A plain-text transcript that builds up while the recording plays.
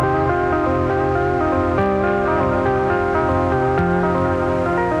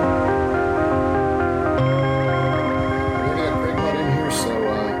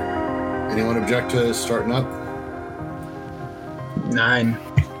back to starting up? 9.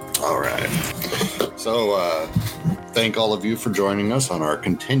 All right. So, thank all of you for joining us on our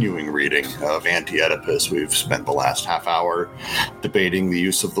continuing reading of Anti-Oedipus. We've spent the last half hour debating the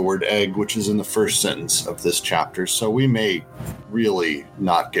use of the word egg, which is in the first sentence of this chapter, so we may really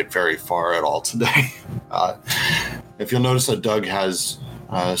not get very far at all today. If you'll notice that Doug has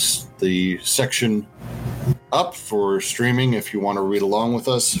the section up for streaming if you want to read along with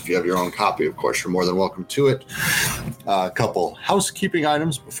us. If you have your own copy, of course, you're more than welcome to it. A couple housekeeping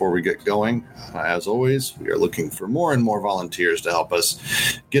items before we get going. As always, we are looking for more and more volunteers to help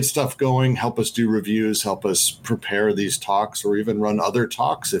us get stuff going, help us do reviews, help us prepare these talks, or even run other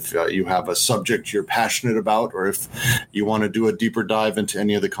talks if you have a subject you're passionate about, or if you want to do a deeper dive into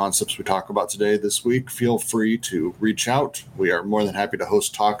any of the concepts we talk about today this week, feel free to reach out. We are more than happy to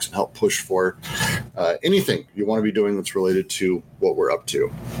host talks and help push for anything you want to be doing that's related to what we're up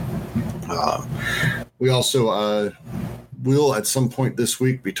to. We also will at some point this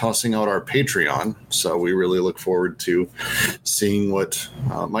week be tossing out our Patreon, so we really look forward to seeing what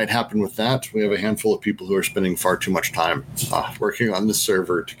might happen with that. We have a handful of people who are spending far too much time working on the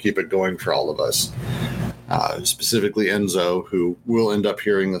server to keep it going for all of us. Specifically Enzo, who will end up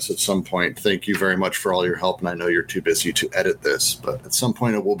hearing this at some point. Thank you very much for all your help, and I know you're too busy to edit this, but at some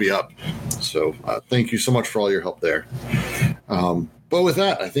point it will be up. So thank you so much for all your help there. But with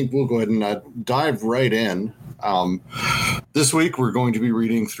that, I think we'll go ahead and dive right in. This week, we're going to be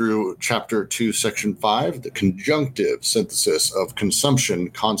reading through Chapter 2, Section 5, the conjunctive synthesis of consumption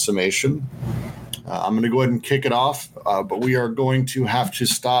consummation. I'm going to go ahead and kick it off, but we are going to have to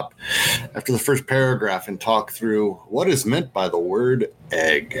stop after the first paragraph and talk through what is meant by the word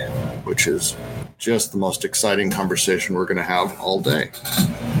egg, which is just the most exciting conversation we're going to have all day.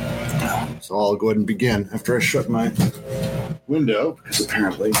 So I'll go ahead and begin after I shut my window, because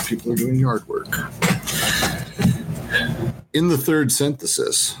apparently people are doing yard work. In the third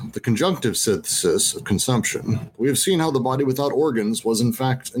synthesis, the conjunctive synthesis of consumption, we have seen how the body without organs was in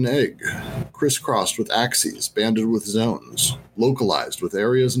fact an egg, crisscrossed with axes, banded with zones, localized with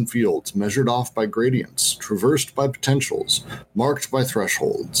areas and fields, measured off by gradients, traversed by potentials, marked by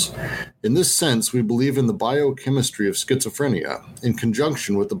thresholds. In this sense, we believe in the biochemistry of schizophrenia, in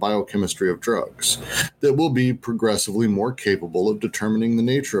conjunction with the biochemistry of drugs, that will be progressively more capable of determining the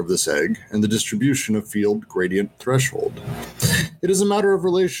nature of this egg and the distribution of field gradient threshold. It is a matter of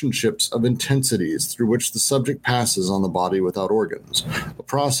relationships of intensities through which the subject passes on the body without organs, a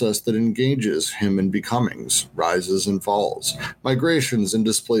process that engages him in becomings, rises and falls, migrations and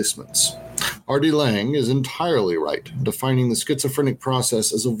displacements. R.D. Laing is entirely right, defining the schizophrenic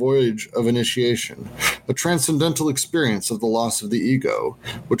process as a voyage of initiation, a transcendental experience of the loss of the ego,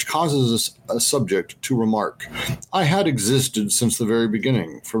 which causes a subject to remark, "I had existed since the very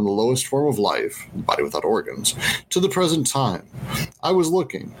beginning, from the lowest form of life, the body without organs, to the present time. I was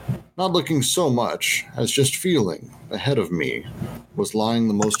looking, not looking so much as just feeling, ahead of me was lying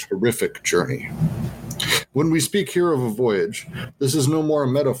the most horrific journey." When we speak here of a voyage, this is no more a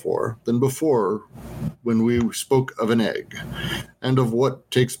metaphor than before when we spoke of an egg, and of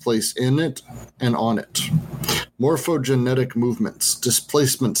what takes place in it and on it. Morphogenetic movements,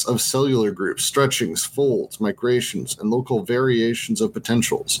 displacements of cellular groups, stretchings, folds, migrations, and local variations of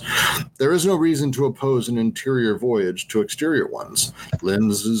potentials. There is no reason to oppose an interior voyage to exterior ones.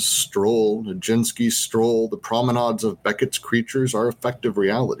 Lenz's stroll, Nijinsky's stroll, the promenades of Beckett's creatures are effective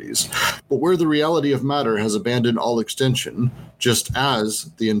realities. But where the reality of matter has abandoned all extension, just as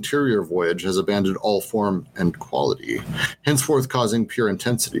the interior voyage has abandoned all form and quality, henceforth causing pure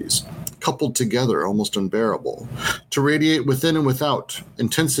intensities, coupled together almost unbearable, to radiate within and without,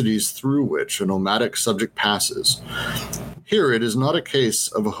 intensities through which a nomadic subject passes. Here it is not a case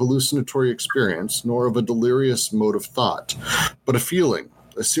of a hallucinatory experience, nor of a delirious mode of thought, but a feeling,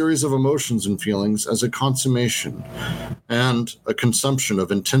 a series of emotions and feelings as a consummation and a consumption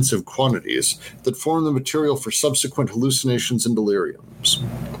of intensive quantities that form the material for subsequent hallucinations and deliriums.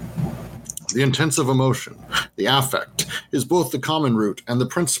 The intensive emotion, the affect, is both the common root and the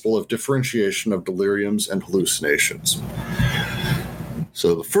principle of differentiation of deliriums and hallucinations.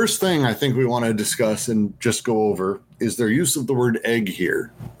 So the first thing I think we want to discuss and just go over is their use of the word egg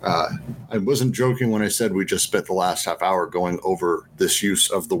here. I wasn't joking when I said we just spent the last half hour going over this use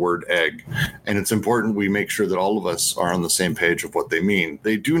of the word egg. And it's important we make sure that all of us are on the same page of what they mean.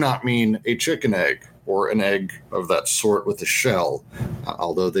 They do not mean a chicken egg or an egg of that sort with a shell,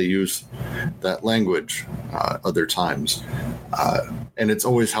 although they use that language other times. And it's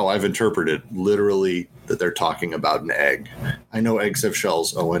always how I've interpreted, literally, that they're talking about an egg. I know eggs have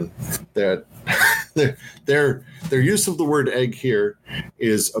shells, Owen. That their use of the word egg here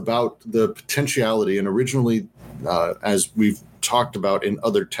is about the potentiality, and originally, as we've talked about in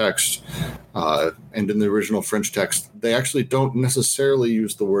other texts and in the original French text, they actually don't necessarily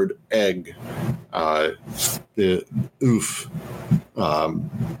use the word egg, the oof,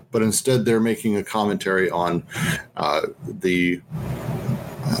 but instead they're making a commentary on the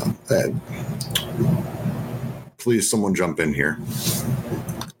please someone jump in here.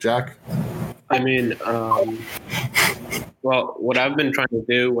 Jack? I mean, well, what I've been trying to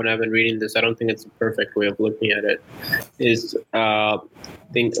do when I've been reading this, I don't think it's a perfect way of looking at it, is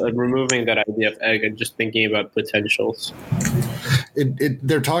removing that idea of egg and just thinking about potentials.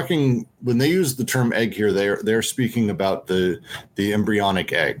 They're talking, when they use the term egg here, they're speaking about the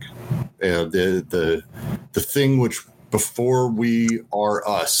embryonic egg, the thing which before we are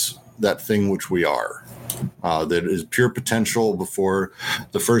us, that thing which we are. That is pure potential before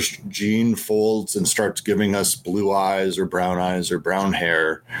the first gene folds and starts giving us blue eyes or brown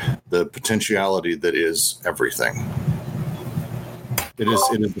hair, the potentiality that is everything. It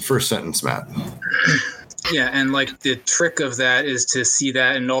is the first sentence, Matt. Yeah, and like the trick of that is to see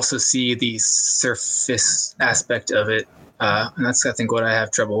that and also see the surface aspect of it. And that's, I think, what I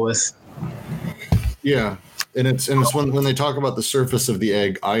have trouble with. Yeah. And it's when they talk about the surface of the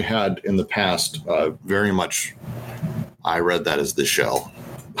egg, I had in the past very much, I read that as the shell.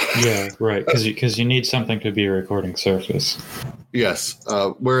 Yeah, right. Because you need something to be a recording surface. Yes.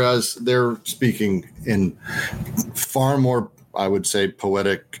 Whereas they're speaking in far more, I would say,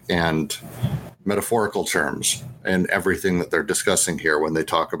 poetic and metaphorical terms and everything that they're discussing here when they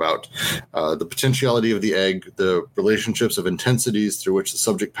talk about the potentiality of the egg, the relationships of intensities through which the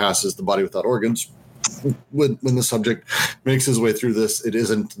subject passes the body without organs. When the subject makes his way through this, it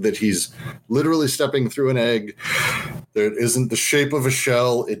isn't that he's literally stepping through an egg. There isn't the shape of a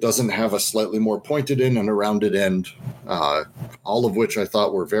shell. It doesn't have a slightly more pointed end and a rounded end, all of which I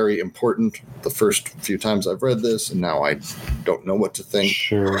thought were very important the first few times I've read this, and now I don't know what to think.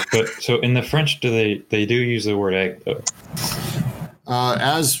 Sure, but so in the French, they do use the word egg, though?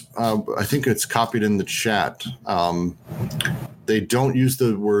 As I think it's copied in the chat, they don't use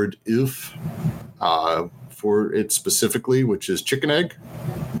the word if for it specifically, which is chicken egg,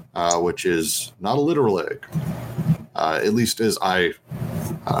 which is not a literal egg, at least as I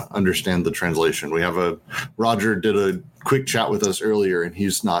understand the translation. We have Roger did a quick chat with us earlier, and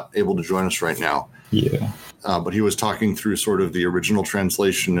he's not able to join us right now. Yeah. But he was talking through sort of the original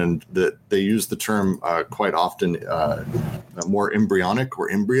translation, and that they use the term quite often. More embryonic or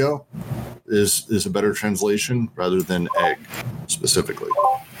embryo is a better translation rather than egg specifically.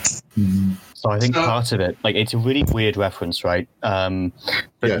 Mm-hmm. So I think part of it, like, it's a really weird reference, right? But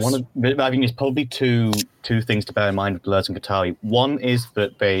yes. I think there's probably two things to bear in mind with Deleuze and Guattari. One is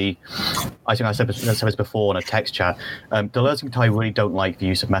that I think I said this before in a text chat, Deleuze and Guattari really don't like the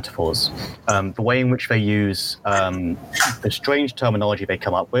use of metaphors. The way in which they use the strange terminology they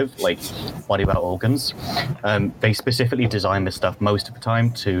come up with, like body without organs, they specifically design this stuff most of the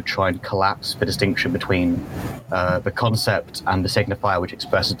time to try and collapse the distinction between the concept and the signifier which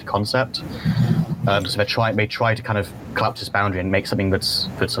expresses the concept. So they try to kind of collapse this boundary and make something that's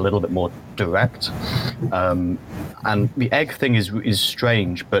a little bit more direct. And the egg thing is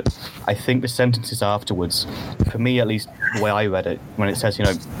strange, but I think the sentences afterwards, for me at least, the way I read it, when it says,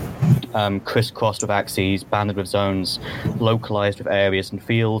 crisscrossed with axes, banded with zones, localized with areas and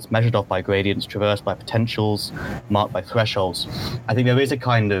fields, measured off by gradients, traversed by potentials, marked by thresholds, I think there is a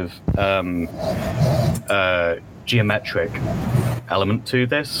kind of geometric element to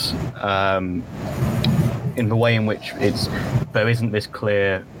this, in the way in which there isn't this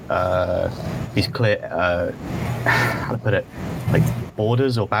clear how to put it, like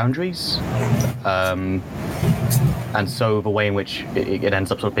borders or boundaries, and so the way in which it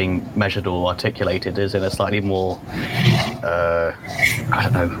ends up sort of being measured or articulated is in a slightly more I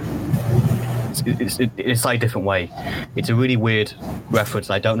don't know, it's a slightly different way. It's a really weird reference.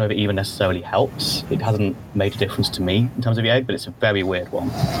 I don't know if it even necessarily helps. It hasn't made a difference to me in terms of the egg, but it's a very weird one.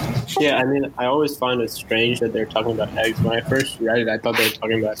 Yeah, I mean, I always find it strange that they're talking about eggs. When I first read it, I thought they were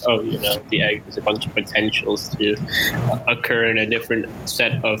talking about, the egg is a bunch of potentials to occur in a different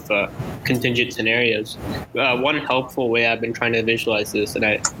set of contingent scenarios. One helpful way I've been trying to visualize this, and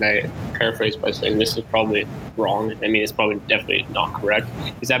I paraphrase by saying this is probably wrong. I mean, it's probably definitely not correct,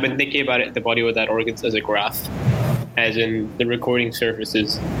 is I've been thinking about it, the body without organs, as a graph, as in the recording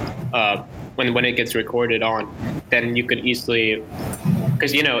surfaces. When it gets recorded on, then you could easily,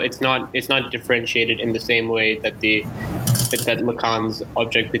 because it's not differentiated in the same way that the it's that Lacan's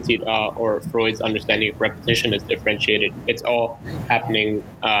object petit a or Freud's understanding of repetition is differentiated. It's all happening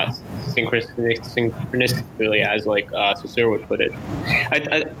synchronistically, as like Saussure would put it.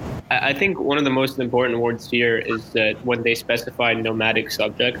 I think one of the most important words here is that when they specify nomadic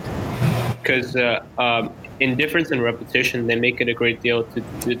subject, because in difference and repetition, they make it a great deal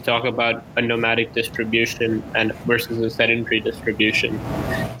to talk about a nomadic distribution and versus a sedentary distribution.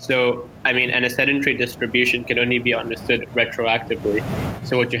 So, I mean, and a sedentary distribution can only be understood retroactively.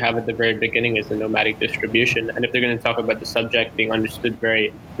 So what you have at the very beginning is a nomadic distribution. And if they're going to talk about the subject being understood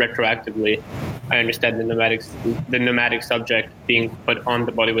very retroactively, I understand the nomadic subject being put on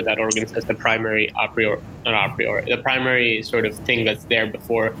the body without organs as the primary the primary sort of thing that's there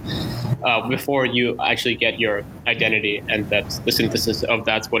before you actually get your identity, and that's the synthesis of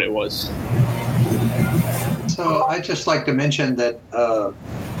that's what it was. So I'd just like to mention that,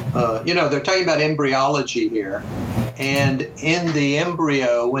 they're talking about embryology here. And in the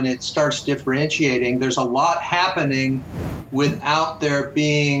embryo, when it starts differentiating, there's a lot happening without there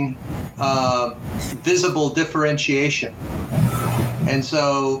being visible differentiation. And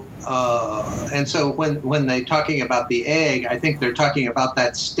so when they're talking about the egg, I think they're talking about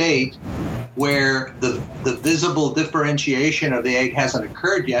that state where the visible differentiation of the egg hasn't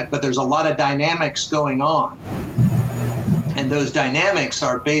occurred yet, but there's a lot of dynamics going on. And those dynamics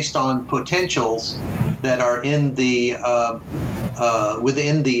are based on potentials that are in the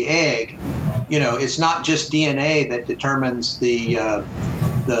within the egg. You know, it's not just DNA that determines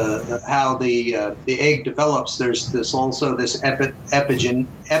how the egg develops. There's also this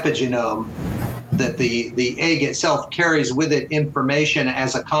epigenome that the egg itself carries with it information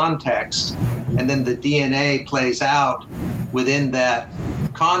as a context, and then the DNA plays out within that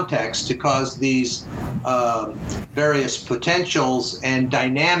context to cause these various potentials and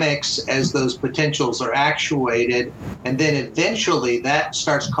dynamics as those potentials are actuated, and then eventually that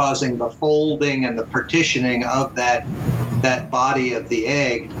starts causing the folding and the partitioning of that body of the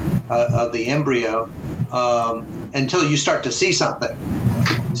egg, of the embryo, until you start to see something.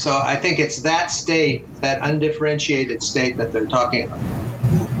 So I think it's that state, that undifferentiated state that they're talking about.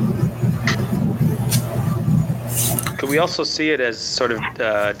 Could we also see it as sort of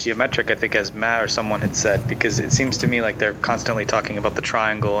geometric, I think, as Matt or someone had said, because it seems to me like they're constantly talking about the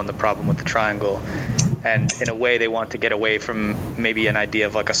triangle and the problem with the triangle. And in a way, they want to get away from maybe an idea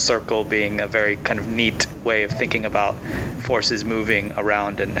of like a circle being a very kind of neat way of thinking about forces moving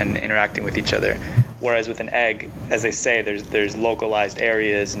around and interacting with each other. Whereas with an egg, as they say, there's localized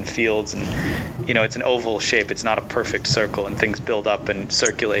areas and fields, and it's an oval shape. It's not a perfect circle, and things build up and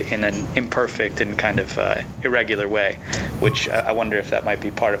circulate in an imperfect and kind of irregular way, which I wonder if that might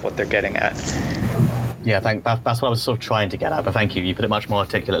be part of what they're getting at. Yeah, that's what I was sort of trying to get at, but thank you. You put it much more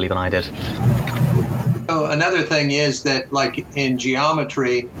articulately than I did. So another thing is that, like in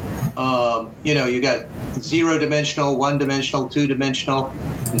geometry, you got 0-dimensional, 1-dimensional, 2-dimensional,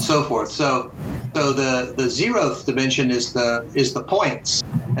 and so forth. So the 0th dimension is the points,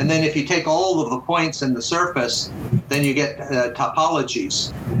 and then if you take all of the points in the surface, then you get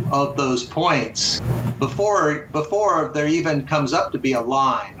topologies of those points before there even comes up to be a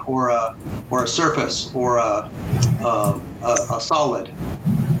line or a surface or a solid.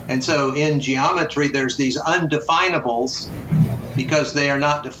 And so in geometry, there's these undefinables because they are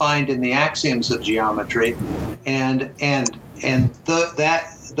not defined in the axioms of geometry, and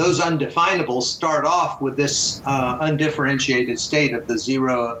those undefinables start off with this undifferentiated state of the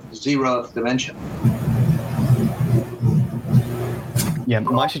zeroth dimension. Yeah,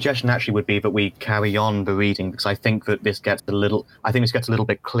 my suggestion actually would be that we carry on the reading, because I think that this gets a little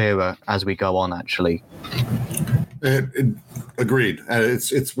bit clearer as we go on, actually. Agreed.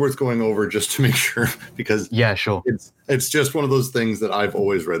 It's worth going over just to make sure, because yeah, sure. It's just one of those things that I've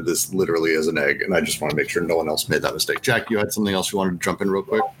always read this literally as an egg, and I just want to make sure no one else made that mistake. Jack, you had something else you wanted to jump in real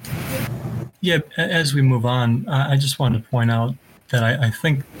quick? Yeah, as we move on, I just wanted to point out that I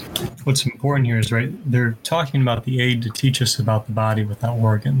think what's important here is, right, they're talking about the aid to teach us about the body without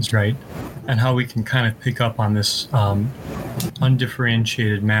organs, right, and how we can kind of pick up on this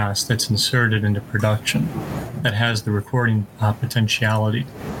undifferentiated mass that's inserted into production that has the recording potentiality,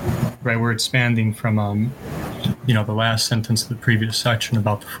 right? We're expanding from, the last sentence of the previous section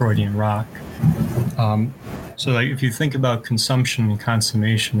about the Freudian rock. So like, if you think about consumption and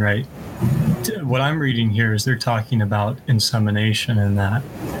consummation, right, what I'm reading here is they're talking about insemination and that,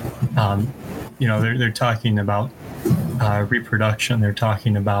 they're talking about reproduction. They're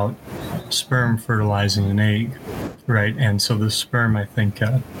talking about sperm fertilizing an egg, right? And so the sperm, I think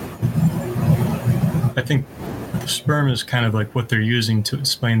the sperm is kind of like what they're using to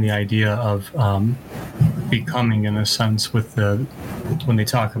explain the idea of becoming, in a sense, with when they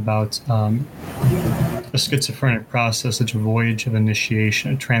talk about a schizophrenic process, such a voyage of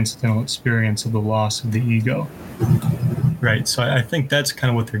initiation, a transcendental experience of the loss of the ego. Right. So I think that's kind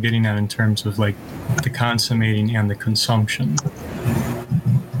of what they're getting at in terms of like the consummating and the consumption.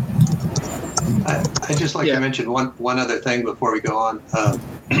 I'd just like to mention one other thing before we go on.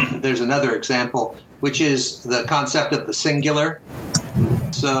 There's another example, which is the concept of the singular.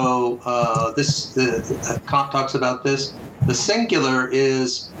 So Kant talks about this. The singular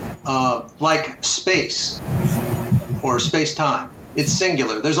is like space or space-time. It's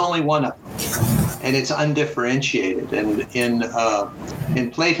singular. There's only one of them, and it's undifferentiated. And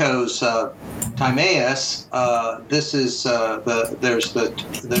in Plato's Timaeus, this is there's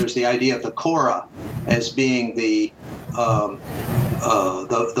the idea of the chora as being the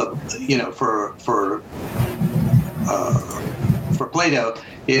for Plato,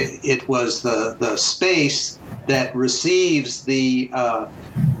 it was the space that receives the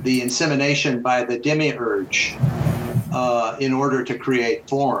insemination by the demiurge in order to create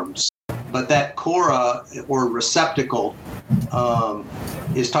forms. But that chora or receptacle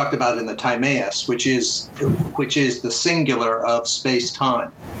is talked about in the Timaeus, which is the singular of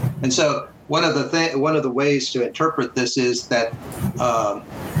space-time. And so one of the ways to interpret this is that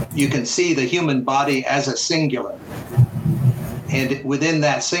you can see the human body as a singular. And within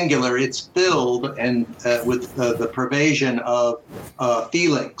that singular, it's filled and with the pervasion of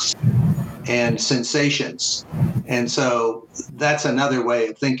feelings and sensations. And so that's another way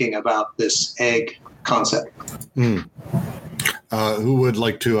of thinking about this egg concept. Who would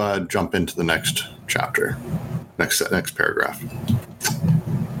like to jump into the next chapter, next paragraph?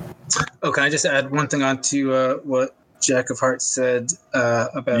 Oh, can I just add one thing on to what Jack of Hearts said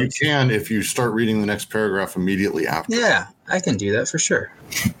about... You can if you start reading the next paragraph immediately after. Yeah, I can do that for sure.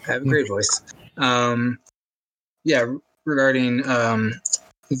 I have a great voice. Regarding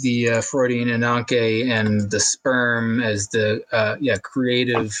the Freudian Ananke and the sperm as the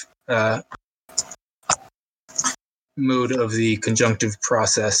creative mode of the conjunctive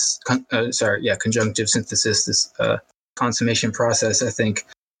process. Conjunctive synthesis, this consummation process. I think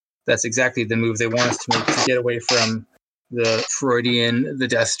that's exactly the move they want us to make to get away from the Freudian, the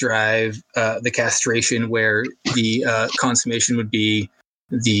death drive, the castration, where the consummation would be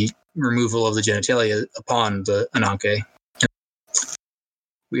the removal of the genitalia upon the Ananke.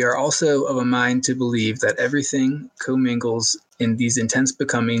 We are also of a mind to believe that everything commingles in these intense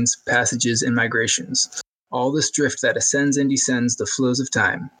becomings, passages, and migrations. All this drift that ascends and descends the flows of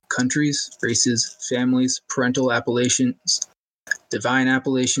time, countries, races, families, parental appellations, divine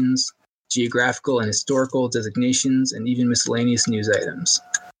appellations, geographical and historical designations, and even miscellaneous news items.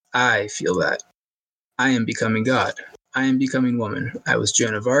 I feel that. I am becoming God. I am becoming woman. I was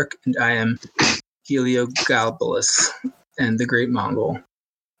Joan of Arc, and I am Heliogabalus, and the great Mongol.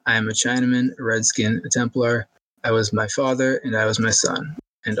 I am a Chinaman, a Redskin, a Templar. I was my father, and I was my son.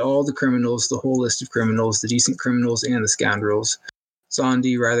 And all the criminals, the whole list of criminals, the decent criminals and the scoundrels.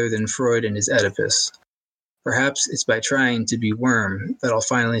 Zondi rather than Freud and his Oedipus. Perhaps it's by trying to be Worm that I'll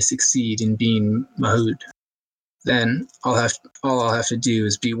finally succeed in being Mahood. Then all I'll have to do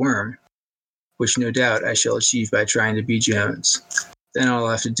is be Worm, which no doubt I shall achieve by trying to be Jones. Then all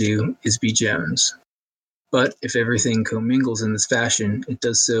I'll have to do is be Jones. But if everything commingles in this fashion, it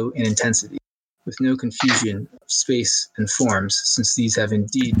does so in intensity, with no confusion of space and forms, since these have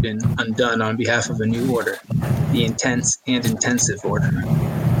indeed been undone on behalf of a new order, the intense and intensive order.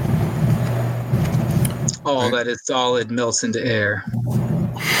 All that is solid melts into air.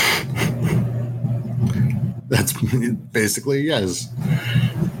 That's basically, yes.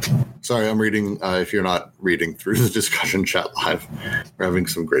 Sorry, I'm reading. If you're not reading through the discussion chat live, we're having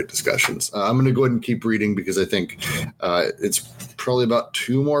some great discussions. I'm going to go ahead and keep reading because I think it's probably about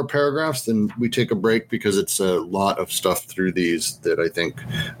 2 more paragraphs. Then we take a break because it's a lot of stuff through these that I think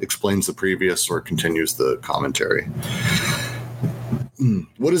explains the previous or continues the commentary.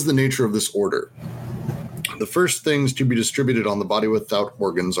 What is the nature of this order? The first things to be distributed on the body without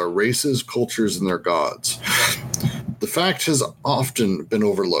organs are races, cultures, and their gods. The fact has often been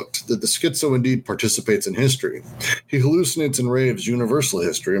overlooked that the schizo indeed participates in history. He hallucinates and raves universal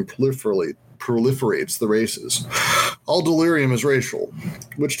history and proliferates the races. All delirium is racial,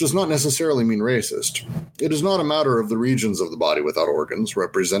 which does not necessarily mean racist. It is not a matter of the regions of the body without organs,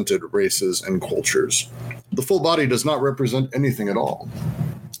 represented races and cultures. The full body does not represent anything at all.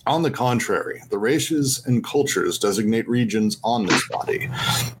 On the contrary, the races and cultures designate regions on this body.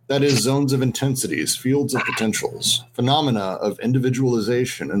 That is, zones of intensities, fields of potentials. Phenomena of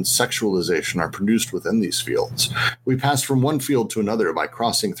individualization and sexualization are produced within these fields. We pass from one field to another by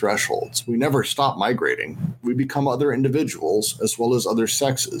crossing thresholds. We never stop migrating. We become other individuals as well as other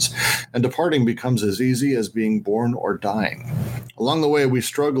sexes, and departing becomes as easy as being born or dying. Along the way, we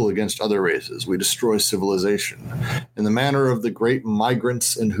struggle against other races. We destroy civilization. In the manner of the great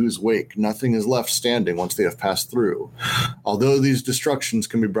migrants in whose wake nothing is left standing once they have passed through. Although these destructions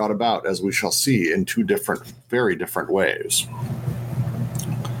can be brought about, as we shall see, in two very different ways.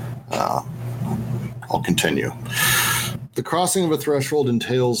 I'll continue. The crossing of a threshold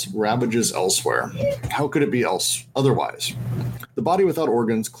entails ravages elsewhere. How could it be otherwise? The body without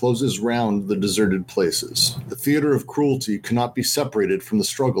organs closes round the deserted places. The theater of cruelty cannot be separated from the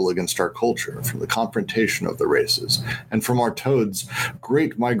struggle against our culture, from the confrontation of the races, and from our toads'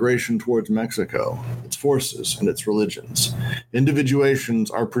 great migration towards Mexico, its forces and its religions. Individuations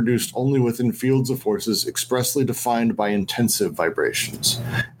are produced only within fields of forces expressly defined by intensive vibrations,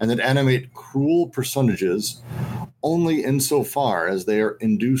 and that animate cruel personages only insofar as they are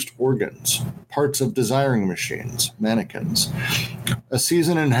induced organs, parts of desiring machines, mannequins. A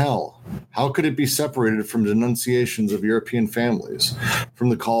season in hell, how could it be separated from denunciations of European families, from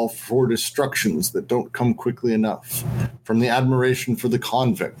the call for destructions that don't come quickly enough, from the admiration for the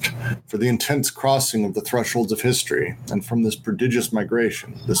convict, for the intense crossing of the thresholds of history, and from this prodigious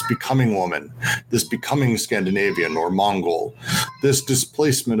migration, this becoming woman, this becoming Scandinavian or Mongol, this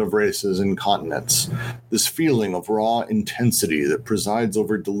displacement of races and continents, this feeling of raw intensity that presides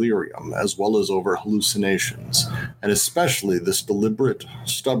over delirium as well as over hallucinations, and especially this deliberate,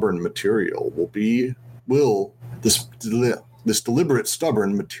 stubborn material this deliberate,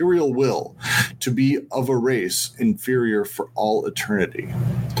 stubborn material will to be of a race inferior for all eternity.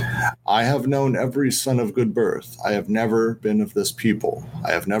 I have known every son of good birth. I have never been of this people.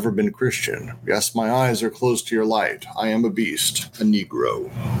 I have never been Christian. Yes, my eyes are closed to your light. I am a beast, a Negro.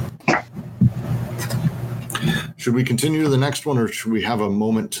 Should we continue to the next one, or should we have a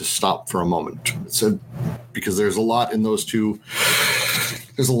moment to stop for a moment? Because there's a lot in those two.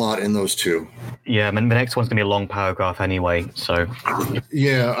 Yeah, the next one's going to be a long paragraph anyway, so...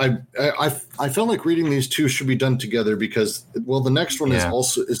 Yeah, I felt like reading these two should be done together because, well, the next one is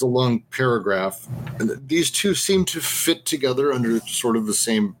a long paragraph. And these two seem to fit together under sort of the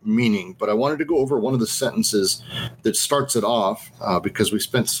same meaning, but I wanted to go over one of the sentences that starts it off because we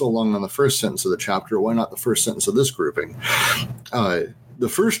spent so long on the first sentence of the chapter. Why not the first sentence of this grouping? The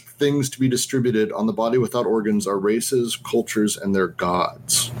first things to be distributed on the body without organs are races, cultures, and their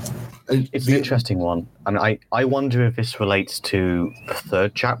gods. It's an interesting one. I mean, I wonder if this relates to the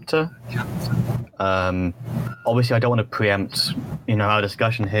third chapter. Obviously, I don't want to preempt, our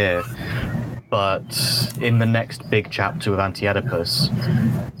discussion here, but in the next big chapter of Anti-Oedipus,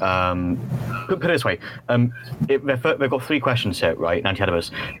 put it this way, they've got three questions here, right, in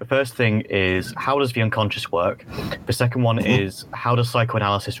Anti-Oedipus. The first thing is, how does the unconscious work? The second one is, how does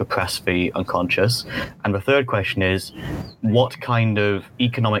psychoanalysis repress the unconscious? And the third question is, what kind of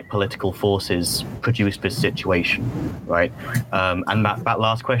economic political forces produce this situation, right? And that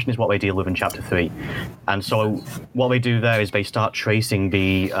last question is what they deal with in chapter 3. And so what they do there is they start tracing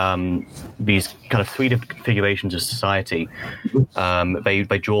these kind of three different configurations of society.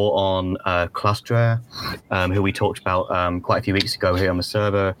 They draw on Clustre, who we talked about quite a few weeks ago here on the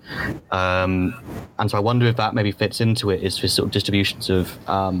server. And so I wonder if that maybe fits into it, is this sort of distributions of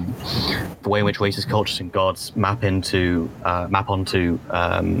the way in which races, cultures, and gods map onto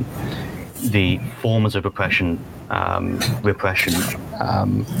the forms of repression,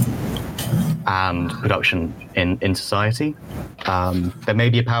 and production in society. There may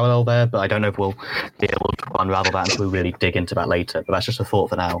be a parallel there, but I don't know if we'll be able to unravel that until we really dig into that later. But that's just a thought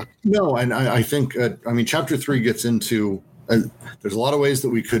for now. No, and I think, chapter 3 gets into... there's a lot of ways that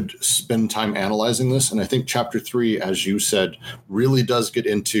we could spend time analyzing this, and I think chapter 3, as you said, really does get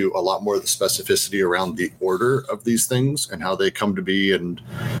into a lot more of the specificity around the order of these things and how they come to be and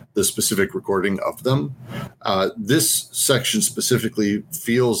the specific recording of them. This section specifically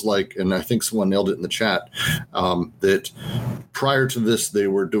feels like, and I think someone nailed it in the chat, that prior to this they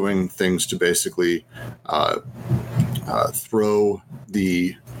were doing things to basically throw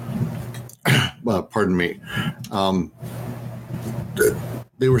the pardon me.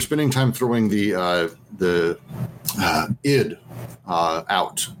 They were spending time throwing the id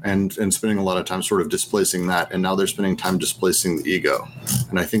out and spending a lot of time sort of displacing that, and now they're spending time displacing the ego.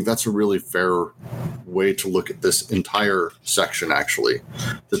 And I think that's a really fair way to look at this entire section, actually,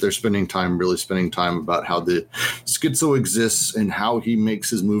 that they're spending time about how the schizo exists and how he makes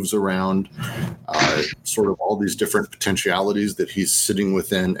his moves around, sort of all these different potentialities that he's sitting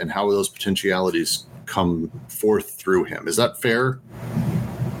within and how those potentialities come forth through him. Is that fair?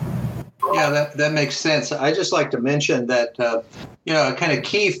 Yeah, that makes sense. I just like to mention that, a kind of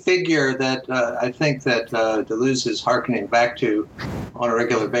key figure that I think that Deleuze is hearkening back to on a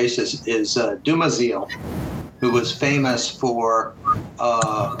regular basis is Dumézil, who was famous for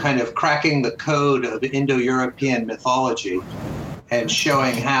kind of cracking the code of Indo-European mythology and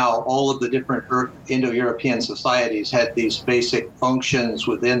showing how all of the different Indo-European societies had these basic functions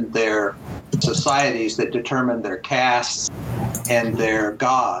within their societies that determined their castes and their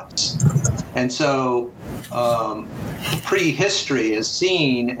gods. And so prehistory is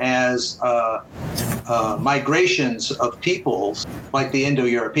seen as migrations of peoples, like the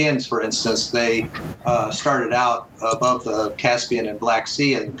Indo-Europeans, for instance. They started out above the Caspian and Black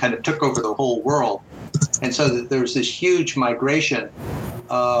Sea and kind of took over the whole world. And so there was this huge migration,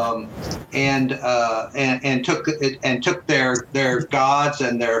 and took their gods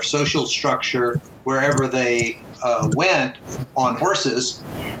and their social structure wherever they went on horses,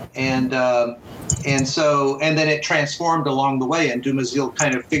 and then it transformed along the way. And Dumézil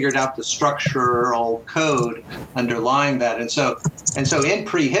kind of figured out the structural code underlying that. And so in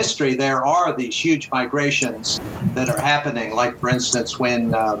prehistory there are these huge migrations that are happening. Like, for instance,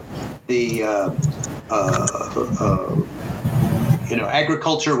 when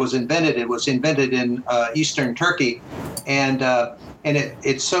agriculture was invented. It was invented in eastern Turkey, and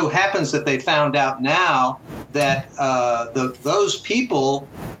it so happens that they found out now that those people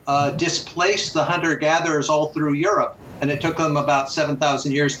displaced the hunter-gatherers all through Europe, and it took them about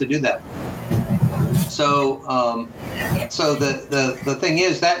 7,000 years to do that. So the thing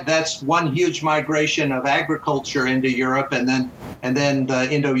is that's one huge migration of agriculture into Europe, and then the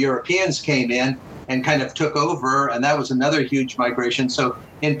Indo-Europeans came in and kind of took over, and that was another huge migration. So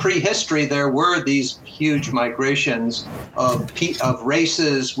in prehistory, there were these huge migrations of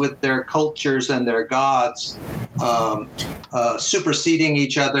races with their cultures and their gods superseding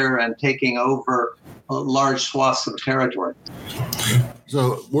each other and taking over large swaths of territory.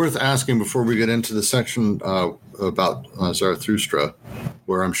 So worth asking before we get into the section about Zarathustra,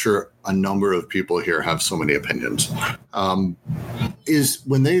 where I'm sure a number of people here have so many opinions, is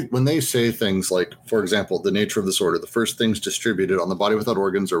when they say things like, for example, the nature of this order, the first things distributed on the body without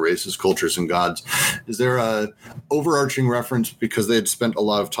organs are races, cultures, and gods. Is there a overarching reference, because they had spent a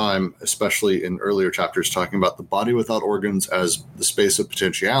lot of time, especially in earlier chapters, talking about the body without organs as the space of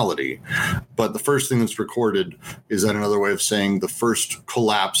potentiality, but the first thing that's recorded, is that another way of saying the first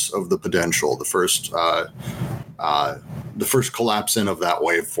collapse of the potential, the first collapse in of that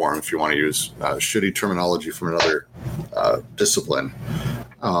waveform, if you want to use shitty terminology from another discipline.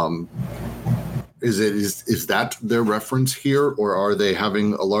 Is that their reference here, or are they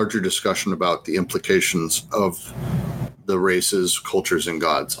having a larger discussion about the implications of the races, cultures, and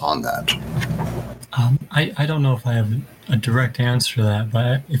gods on that? I don't know if I have a direct answer to that,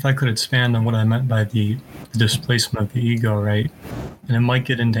 but if I could expand on what I meant by the displacement of the ego, right? And it might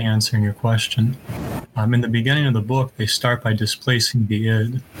get into answering your question. In the beginning of the book, they start by displacing the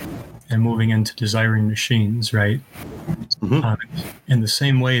id and moving into desiring machines, right? Mm-hmm. In the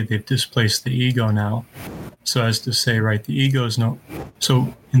same way, they've displaced the ego now. So as to say, right, the ego is no...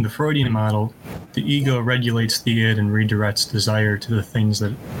 So in the Freudian model, the ego regulates the id and redirects desire to the things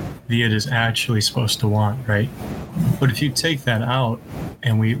that the id is actually supposed to want, right? But if you take that out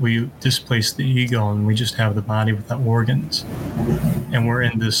and we displace the ego and we just have the body without organs, and we're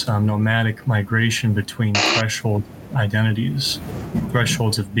in this nomadic migration between threshold identities,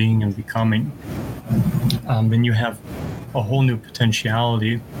 thresholds of being and becoming, then you have a whole new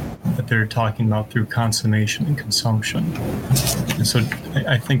potentiality that they're talking about through consummation and consumption. And so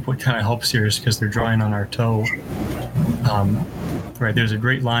I think what kind of helps here is because they're drawing on Artaud. Right, there's a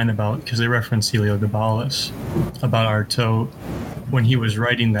great line about, because they reference Heliogabalus, about Artaud when he was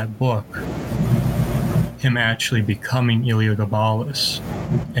writing that book, him actually becoming Heliogabalus,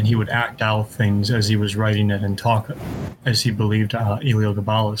 and he would act out things as he was writing it and talk as he believed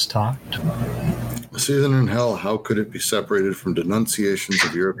Heliogabalus talked. Season in hell, how could it be separated from denunciations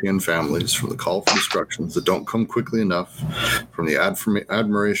of European families, from the call for destructions that don't come quickly enough, from the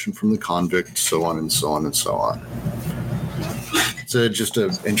admiration from the convict, so on and so on and so on. It's just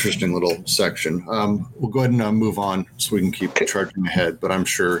an interesting little section. We'll go ahead and move on so we can keep charging ahead, but I'm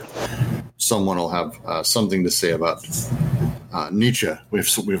sure someone will have something to say about Nietzsche. We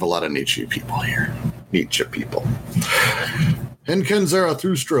have a lot of Nietzsche people here. Nietzsche people. And can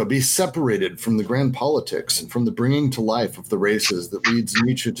Zarathustra be separated from the grand politics and from the bringing to life of the races that leads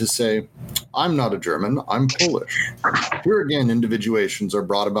Nietzsche to say, I'm not a German, I'm Polish? Here again, individuations are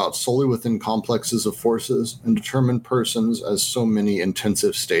brought about solely within complexes of forces and determined persons as so many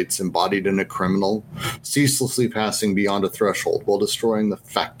intensive states embodied in a criminal, ceaselessly passing beyond a threshold while destroying the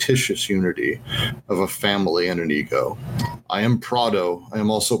factitious unity of a family and an ego. I am Prado. I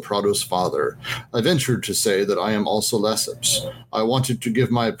am also Prado's father. I ventured to say that I am also Lesseps. I wanted to give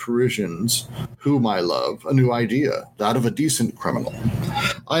my Parisians, whom I love, a new idea, that of a decent criminal.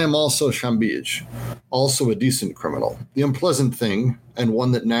 I am also Chambige, also a decent criminal. The unpleasant thing, and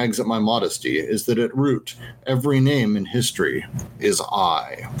one that nags at my modesty, is that at root, every name in history is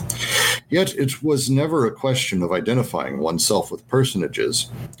I. Yet it was never a question of identifying oneself with personages,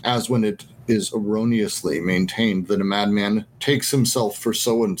 as when it is erroneously maintained that a madman takes himself for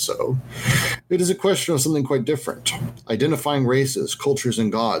so-and-so. It is a question of something quite different, identifying races, cultures,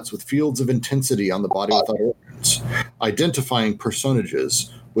 and gods with fields of intensity on the body without organs, identifying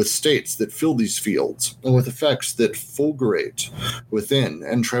personages with states that fill these fields, and with effects that fulgurate within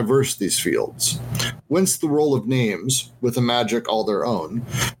and traverse these fields. Whence the role of names, with a magic all their own.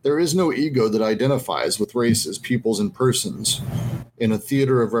 There is no ego that identifies with races, peoples, and persons in a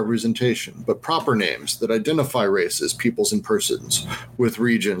theater of representation, but proper names that identify races, peoples, and persons with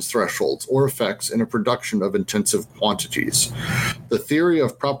regions, thresholds, or effects in a production of intensive quantities. The theory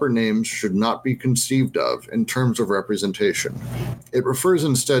of proper names should not be conceived of in terms of representation. It refers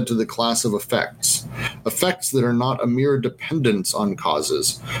instead to the class of effects that are not a mere dependence on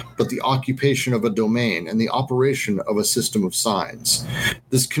causes, but the occupation of a domain and the operation of a system of signs.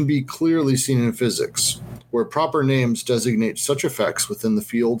 This can be clearly seen in physics, where proper names designate such effects within the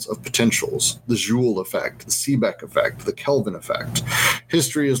fields of potentials, the Joule effect, the Seebeck effect, the Kelvin effect.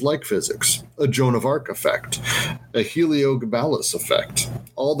 History is like physics, a Joan of Arc effect, a Heliogabalus effect,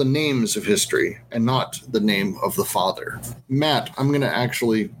 all the names of history and not the name of the father. Matt, I'm going to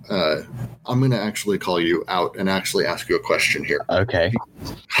actually call you out and actually ask you a question here. Okay.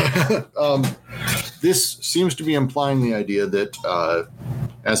 This seems to be implying the idea that,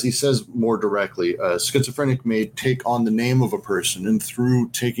 as he says more directly, a schizophrenic may take on the name of a person, and through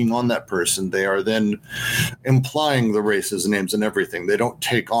taking on that person, they are then implying the races, names, and everything. They don't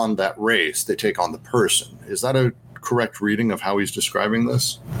take on that race, they take on the person. Is that a correct reading of how he's describing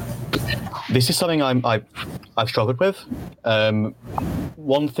this? This is something I've struggled with.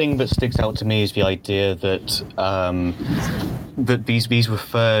 One thing that sticks out to me is the idea that that these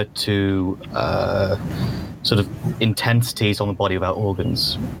refer to sort of intensities on the body without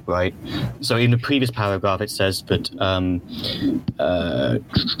organs, right? So in the previous paragraph, it says that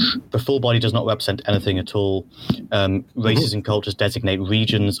the full body does not represent anything at all. Races and cultures designate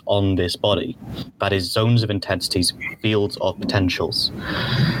regions on this body, that is, zones of intensities, fields of potentials.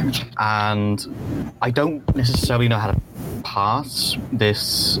 And I don't necessarily know how to parse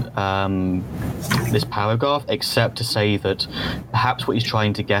this this paragraph, except to say that perhaps what he's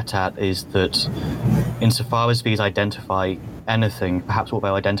trying to get at is that insofar as these identify anything, perhaps what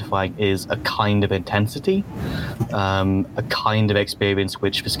they're identifying is a kind of intensity, a kind of experience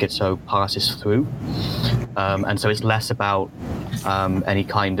which the schizo passes through. And so it's less about any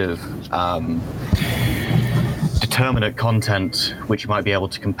kind of determinate content which you might be able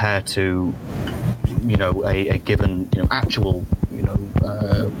to compare to, you know, a given, you know, actual, you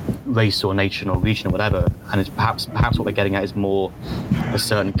know, race or nation or region or whatever. And it's perhaps what we're getting at is more a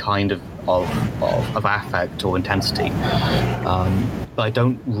certain kind of affect or intensity. But I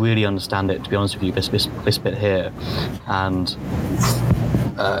don't really understand it, to be honest with you, this bit here. And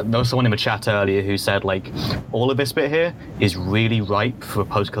there was someone in the chat earlier who said, like, all of this bit here is really ripe for a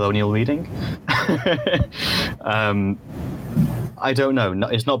post-colonial reading. I don't know.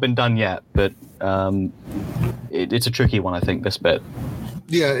 It's not been done yet, but it's a tricky one, I think, this bit.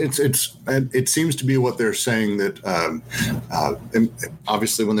 Yeah, it seems to be what they're saying, that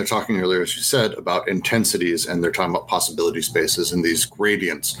obviously when they're talking earlier, as you said, about intensities, and they're talking about possibility spaces and these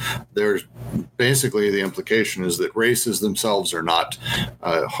gradients, there's basically the implication is that races themselves are not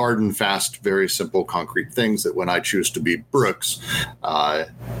hard and fast, very simple, concrete things that when I choose to be Brooks,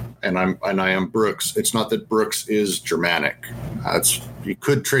 and I am Brooks, it's not that Brooks is Germanic. You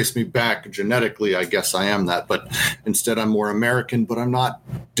could trace me back genetically, I guess I am that, but instead I'm more American, but I'm not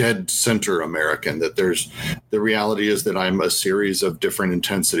not dead center American, that the reality is that I'm a series of different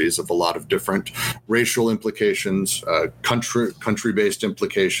intensities of a lot of different racial implications, country-based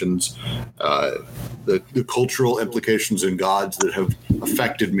implications, the cultural implications and gods that have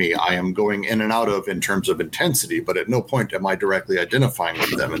affected me. I am going in and out of in terms of intensity, but at no point am I directly identifying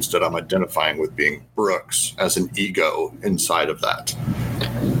with them. Instead, I'm identifying with being Brooks as an ego inside of that.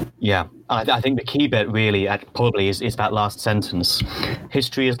 Yeah, I think the key bit really probably is that last sentence.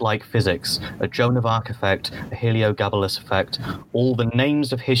 History is like physics, a Joan of Arc effect, a Heliogabalus effect, all the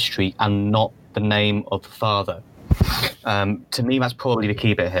names of history and not the name of the father. To me, that's probably the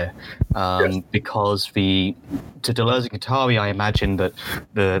key bit here, yes. Because to Deleuze and Guattari, I imagine that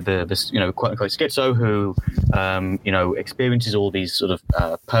the quote unquote schizo who experiences all these sort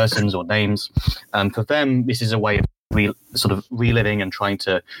of persons or names, for them this is a way of reliving and trying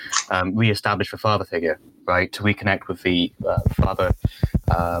to reestablish the father figure, right? To reconnect with the father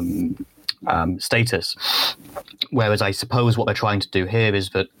status. Whereas I suppose what they're trying to do here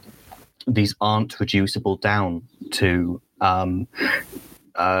is that these aren't reducible down to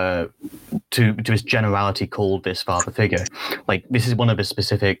this generality called this father figure. Like, this is one of the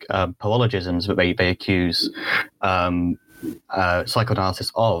specific paralogisms that they accuse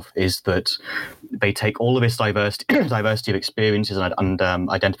psychoanalysis of, is that they take all of this diversity of experiences and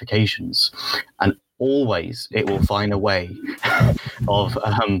identifications, and always it will find a way of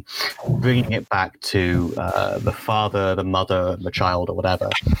bringing it back to the father, the mother, the child, or whatever.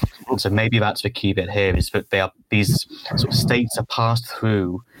 And so maybe that's the key bit here, is that these sort of states are passed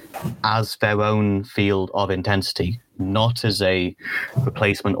through as their own field of intensity, not as a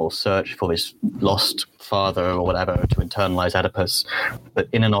replacement or search for this lost father or whatever to internalize Oedipus, but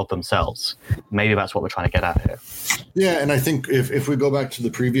in and of themselves. Maybe that's what we're trying to get at here. Yeah, and I think if we go back to the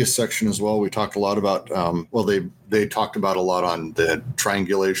previous section as well, we talked a lot about, they talked about a lot on the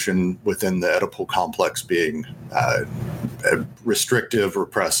triangulation within the Oedipal complex being restrictive,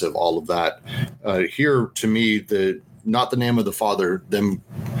 repressive, all of that. Here, to me, not the name of the father,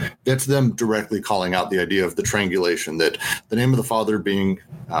 that's them directly calling out the idea of the triangulation, that the name of the father being,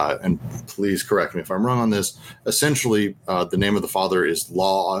 and please correct me if I'm wrong on this, essentially the name of the father is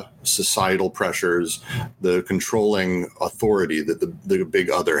law, societal pressures, the controlling authority that the big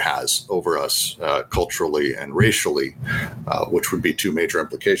other has over us culturally and racially, which would be two major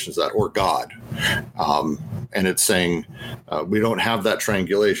implications of that, or God. And it's saying we don't have that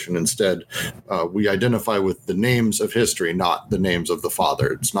triangulation. Instead, we identify with the names of history, not the names of the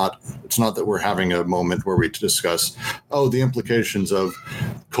father. It's not that we're having a moment where we discuss, the implications of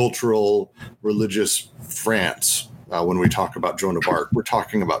cultural, religious France. When we talk about Joan of Arc, we're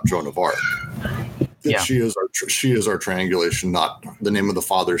talking about Joan of Arc. Yeah. She is our triangulation, not the name of the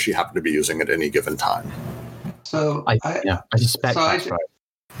father she happened to be using at any given time. So I suspect that's right.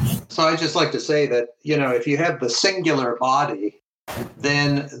 So I just like to say that, if you have the singular body,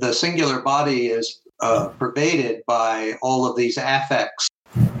 then the singular body is pervaded by all of these affects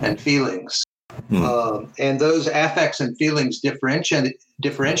and feelings. And those affects and feelings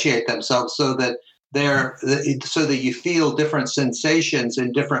differentiate themselves so that you feel different sensations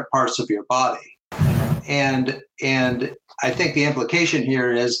in different parts of your body. And I think the implication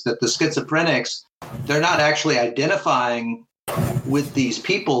here is that the schizophrenics, they're not actually identifying with these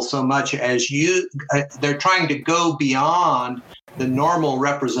people so much as they're trying to go beyond the normal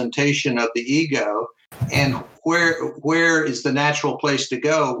representation of the ego. And where is the natural place to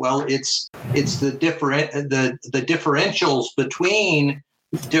go? Well, it's the differentials between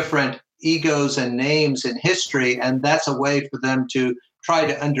different egos and names in history, and that's a way for them to try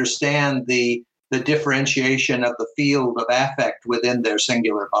to understand the differentiation of the field of affect within their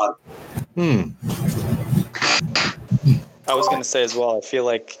singular body. I was going to say as well, I feel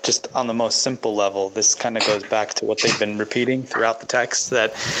like just on the most simple level, this kind of goes back to what they've been repeating throughout the text,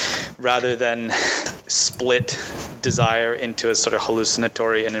 that rather than split desire into a sort of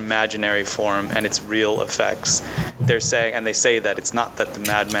hallucinatory and imaginary form and its real effects, they're saying, and they say that it's not that the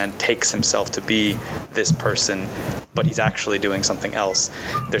madman takes himself to be this person, but he's actually doing something else.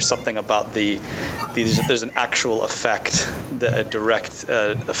 There's something about there's an actual effect, a direct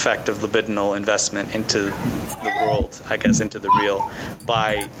effect of libidinal investment into the world, I guess, into the real,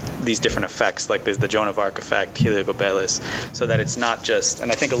 by these different effects, like there's the Joan of Arc effect, Heliogabalus, so that it's not just,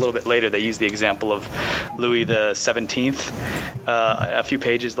 and I think a little bit later they use the example of Louis the 17th, a few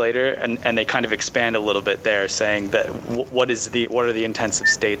pages later, and they kind of expand a little bit there, saying that what are the intensive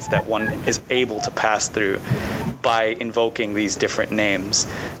states that one is able to pass through by invoking these different names,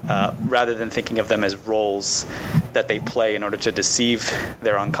 rather than thinking of them as roles that they play in order to deceive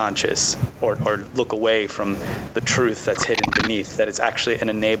their unconscious or look away from the truth that's hidden beneath, that it's actually an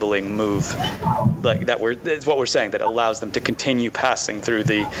enabling move, like it's what we're saying, that allows them to continue passing through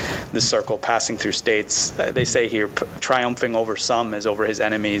the circle, passing through states. They say here, triumphing over some as over his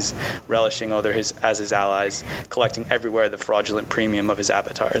enemies, relishing others as his allies, collecting everywhere the fraudulent premium of his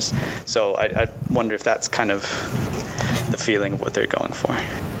avatars. So I wonder if that's kind of the feeling of what they're going for.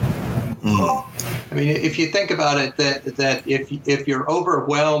 I mean, if you think about it, that if you're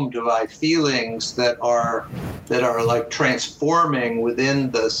overwhelmed by feelings that are like transforming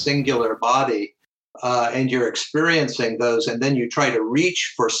within the singular body, and you're experiencing those, and then you try to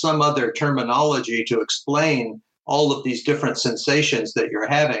reach for some other terminology to explain all of these different sensations that you're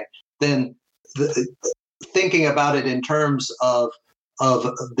having, then thinking about it in terms of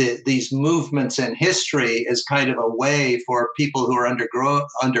these movements in history is kind of a way for people who are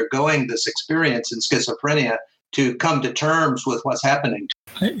undergoing this experience in schizophrenia to come to terms with what's happening.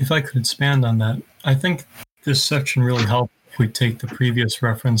 If I could expand on that, I think this section really helped if we take the previous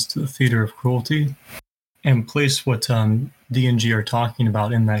reference to the theater of cruelty and place what D&G are talking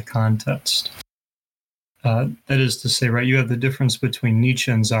about in that context. That is to say, right, you have the difference between Nietzsche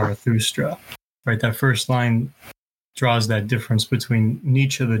and Zarathustra, right? That first line draws that difference between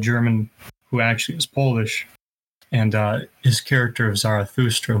Nietzsche, the German, who actually is Polish, and his character of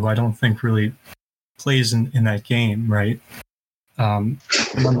Zarathustra, who I don't think really plays in that game, right?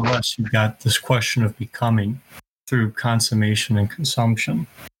 Nonetheless, you've got this question of becoming through consummation and consumption.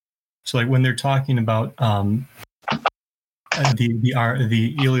 So, like when they're talking about the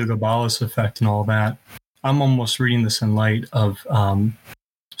Heliogabalus effect and all that, I'm almost reading this in light of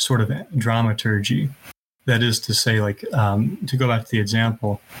sort of dramaturgy. That is to say, like, to go back to the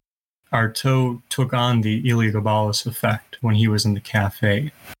example, Artaud took on the Heliogabalus effect when he was in the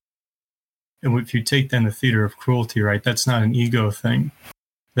cafe. And if you take then the theater of cruelty, right, that's not an ego thing.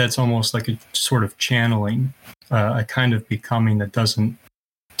 That's almost like a sort of channeling, a kind of becoming that doesn't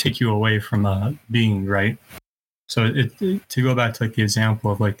take you away from being, right? So to go back to like the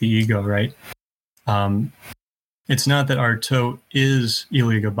example of like the ego, right? It's not that Artaud is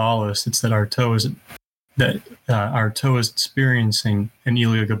Heliogabalus, it's that Artaud is experiencing an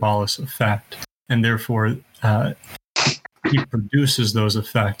Heliogabalus effect, and therefore he produces those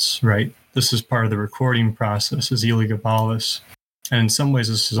effects, right? This is part of the recording process, is Heliogabalus. And in some ways,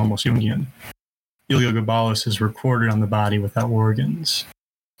 this is almost Jungian. Heliogabalus is recorded on the body without organs.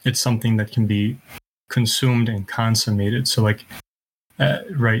 It's something that can be consumed and consummated. So, like,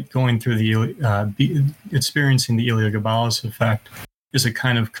 right, going through experiencing the Heliogabalus effect is a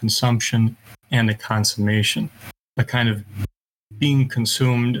kind of consumption and a consummation, a kind of being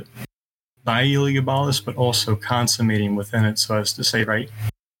consumed by Heliogabalus, but also consummating within it. So as to say, right,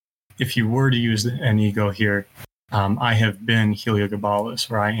 if you were to use an ego here, I have been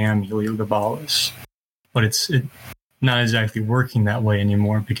Heliogabalus, or I am Heliogabalus. But it's not exactly working that way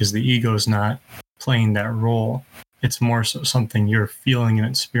anymore because the ego is not playing that role. It's more so something you're feeling and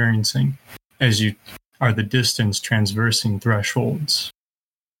experiencing as you are the distance transversing thresholds.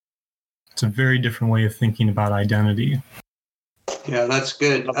 It's a very different way of thinking about identity. Yeah, that's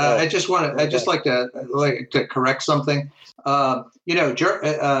good. I just like to correct something.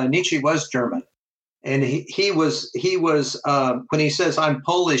 Nietzsche was German, and he was when he says I'm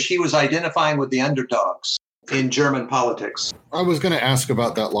Polish, he was identifying with the underdogs in German politics. I was going to ask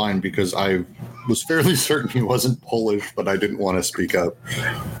about that line because I was fairly certain he wasn't Polish, but I didn't want to speak up.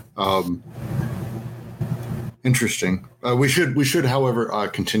 Interesting. We should, however,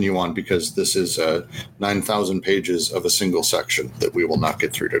 continue on because this is 9,000 pages of a single section that we will not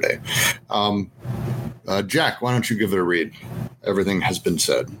get through today. Jack, why don't you give it a read? Everything has been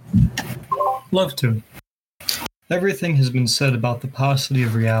said. Love to. Everything has been said about the paucity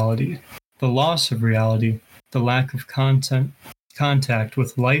of reality, the loss of reality, the lack of contact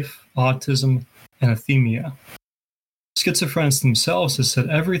with life, autism, and athemia. Schizophrenics themselves have said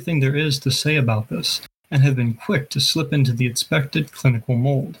everything there is to say about this, and have been quick to slip into the expected clinical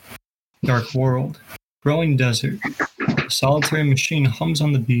mold. Dark world, growing desert, a solitary machine hums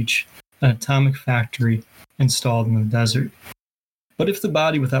on the beach, an atomic factory installed in the desert. But if the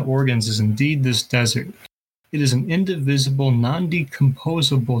body without organs is indeed this desert, it is an indivisible,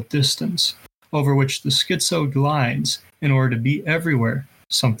 non-decomposable distance over which the schizo glides in order to be everywhere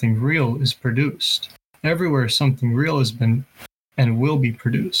something real is produced, everywhere something real has been and will be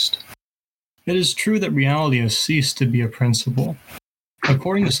produced. It is true that reality has ceased to be a principle.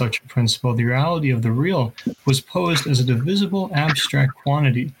 According to such a principle, the reality of the real was posed as a divisible abstract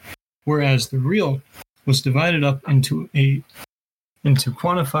quantity, whereas the real was divided up into a into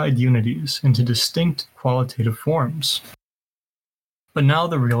quantified unities, into distinct qualitative forms. But now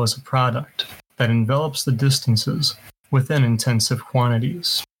the real is a product that envelops the distances within intensive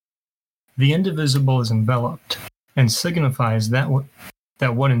quantities. The indivisible is enveloped, and signifies that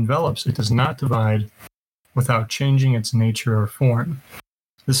what envelops it does not divide without changing its nature or form.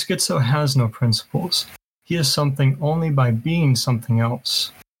 The schizo has no principles. He is something only by being something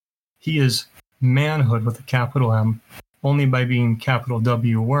else. He is manhood with a capital M only by being capital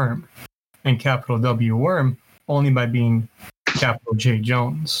W worm, and capital W worm only by being capital J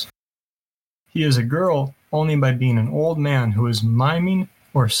Jones. He is a girl only by being an old man who is miming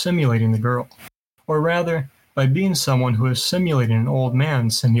or simulating the girl, or rather, by being someone who is simulating an old man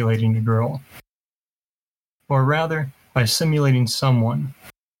simulating a girl, or rather, by simulating someone,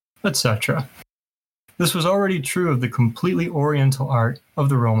 etc. This was already true of the completely oriental art of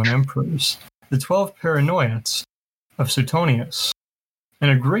the Roman emperors, the 12 Paranoiacs of Suetonius. In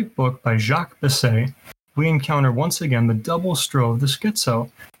a great book by Jacques Bisset, we encounter once again the double stroke of the schizo,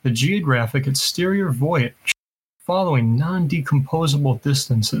 the geographic exterior voyage, following non-decomposable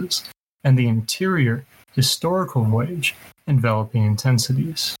distances, and the interior historical voyage, enveloping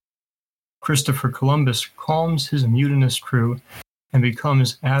intensities. Christopher Columbus calms his mutinous crew and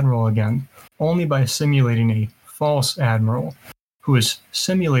becomes admiral again only by simulating a false admiral who is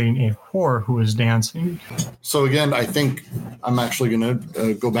simulating a whore who is dancing. So again, I think I'm actually going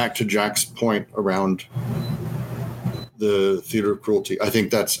to go back to Jack's point around the theater of cruelty. I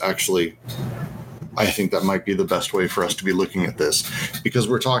think that might be the best way for us to be looking at this, because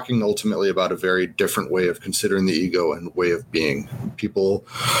we're talking ultimately about a very different way of considering the ego and way of being. People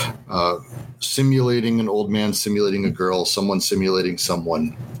simulating an old man, simulating a girl, someone simulating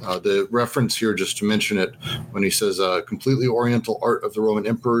someone. The reference here, just to mention it, when he says completely oriental art of the Roman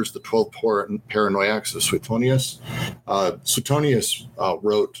emperors, the 12 Paranoiacs of Suetonius. Suetonius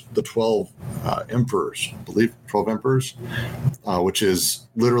wrote the 12 emperors, I believe 12 emperors, which is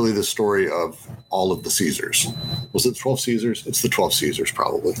literally the story of all of the Caesars. Was it 12 Caesars? It's the 12 Caesars,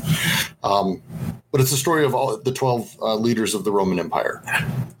 probably. But it's the story of all the 12 leaders of the Roman Empire.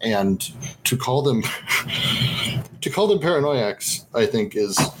 And to call them paranoiacs, I think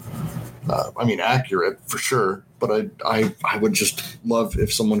is, accurate for sure. But I would just love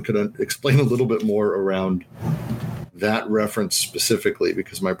if someone could explain a little bit more around that reference specifically,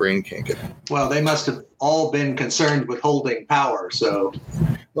 because my brain can't get it. Well, they must have all been concerned with holding power, so.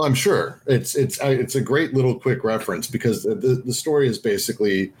 Well, I'm sure it's a great little quick reference, because the story is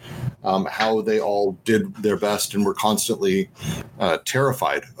basically how they all did their best and were constantly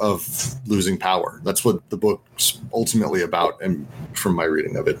terrified of losing power. That's what the book's ultimately about, and from my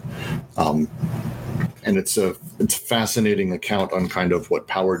reading of it. And it's a fascinating account on kind of what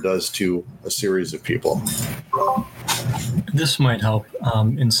power does to a series of people. This might help.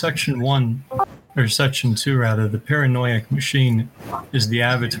 In section 1, or section 2 rather, the paranoiac machine is the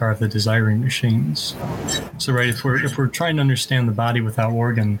avatar of the desiring machines. So right, if we're trying to understand the body without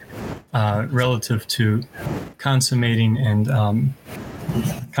organ relative to consummating and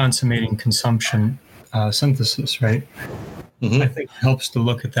consummating consumption synthesis, right? Mm-hmm. I think it helps to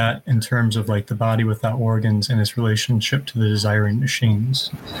look at that in terms of like the body without organs and its relationship to the desiring machines,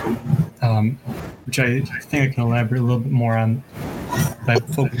 which I think I can elaborate a little bit more on by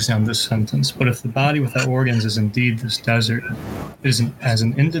focusing on this sentence. But if the body without organs is indeed this desert, it is as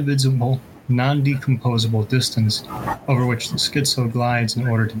an indivisible, non-decomposable distance over which the schizo glides in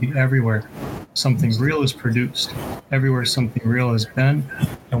order to be everywhere something real is produced, everywhere something real has been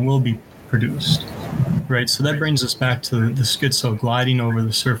and will be produced. Right, so that brings us back to the schizo gliding over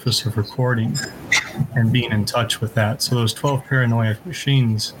the surface of recording and being in touch with that. So those 12 paranoiac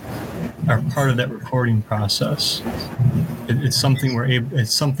machines are part of that recording process. It's something we're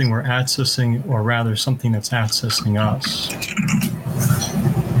accessing, or rather something that's accessing us.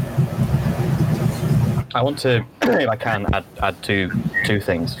 I want to, if I can, add two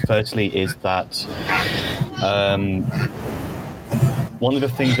things. Firstly is that one of the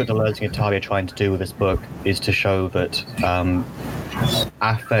things that Deleuze and Guattari are trying to do with this book is to show that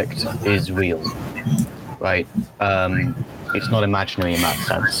affect is real, right? It's not imaginary in that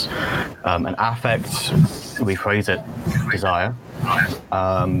sense. And affect, rephrase it, desire,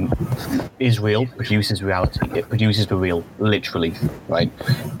 is real, produces reality. It produces the real, literally, right?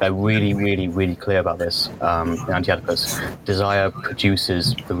 They're really, really, really clear about this in Anti-Oedipus. Desire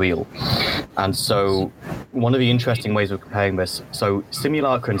produces the real. And so one of the interesting ways of comparing this, so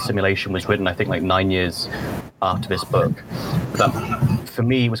Simulacra and Simulation was written, I think, like 9 years after this book. That, for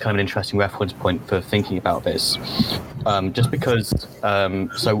me, was kind of an interesting reference point for thinking about this. Just because,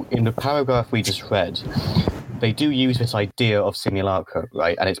 so in the paragraph we just read, they do use this idea of simulacra,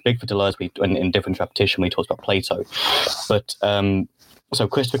 right? And it's big for Deleuze in Difference Repetition when he talks about Plato. But so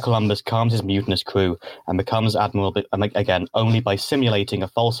Christopher Columbus calms his mutinous crew and becomes admiral, again, only by simulating a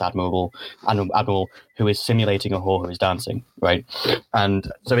false admiral who is simulating a whore who is dancing, right? And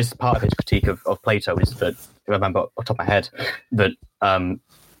so this is part of his critique of Plato, is that, if I remember off the top of my head, that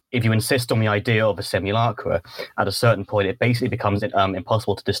if you insist on the idea of a simulacra, at a certain point, it basically becomes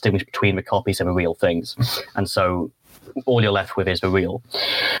impossible to distinguish between the copies of the real things. And so all you're left with is the real.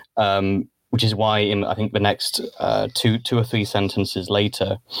 Which is why in, I think, the next two or three sentences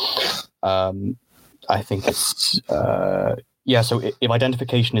later, I think it's, so if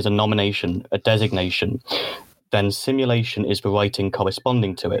identification is a nomination, a designation, then simulation is the writing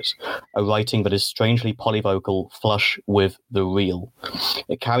corresponding to it, a writing that is strangely polyvocal, flush with the real.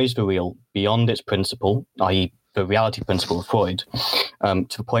 It carries the real beyond its principle, i.e. the reality principle of Freud,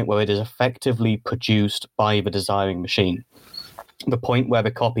 to the point where it is effectively produced by the desiring machine. The point where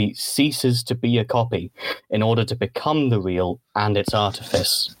the copy ceases to be a copy in order to become the real and its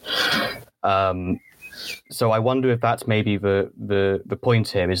artifice. So I wonder if that's maybe the point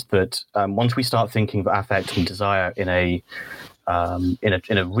here, is that once we start thinking of affect and desire in a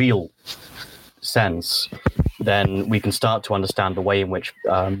real sense, then we can start to understand the way in which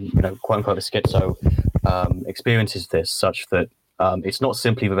quote unquote the schizo experiences this, such that it's not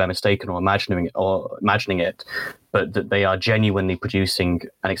simply that they're mistaken or imagining it, but that they are genuinely producing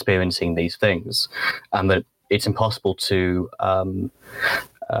and experiencing these things, and that it's impossible to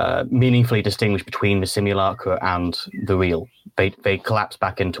meaningfully distinguish between the simulacra and the real. They collapse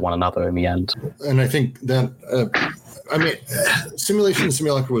back into one another in the end. And I think that, Simulation and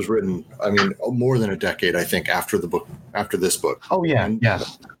Simulacra was written, more than a decade, I think, after this book. Oh, yeah, yeah.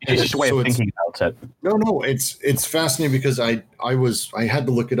 It's just a way of thinking about it. No, it's fascinating because I had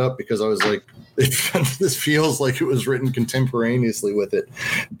to look it up because I was like, this feels like it was written contemporaneously with it.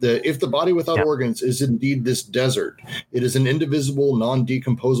 If the body without organs is indeed this desert, it is an indivisible,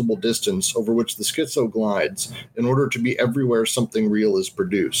 non-decomposable distance over which the schizo glides in order to be everywhere something real is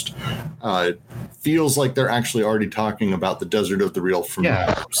produced. Feels like they're actually already talking about the desert of the real from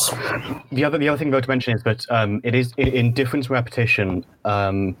The other thing I'm going to mention is that it is in Difference and Repetition.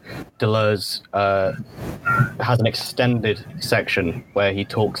 Deleuze has an extended section where he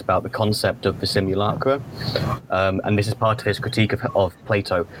talks about the concept of the simulacra, and this is part of his critique of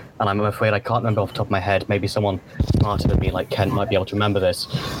Plato. And I'm afraid I can't remember off the top of my head. Maybe someone smarter than me, like Kent, might be able to remember this.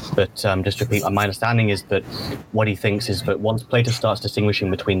 But just to repeat, my understanding is that what he thinks is that once Plato starts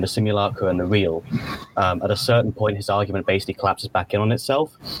distinguishing between the simulacra and the real, at a certain point his argument basically collapses back in on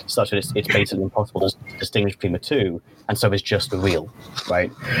itself, such that it's basically impossible to distinguish between the two, and so it's just the real,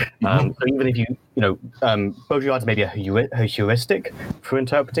 right? So even if Baudrillard's maybe a heuristic for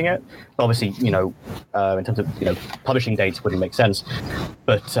interpreting it, but obviously, in terms of publishing dates wouldn't make sense,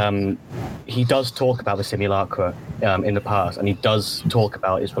 but he does talk about the simulacra in the past, and he does talk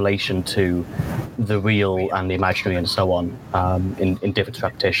about its relation to the real and the imaginary and so on in Difference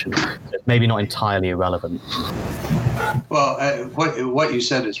Repetition. So it's maybe not entirely irrelevant. Well, what you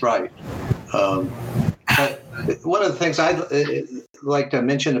said is right. But one of the things I'd like to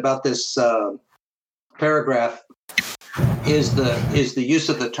mention about this paragraph is the use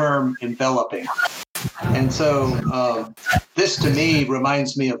of the term enveloping. And so this to me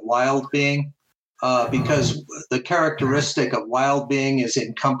reminds me of wild being, because the characteristic of wild being is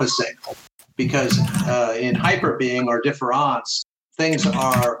encompassing. Because in hyperbeing or difference, things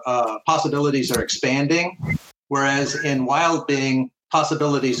are possibilities are expanding, whereas in wild being,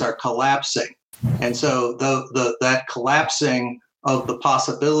 possibilities are collapsing. And so that collapsing of the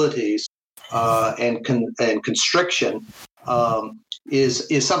possibilities and constriction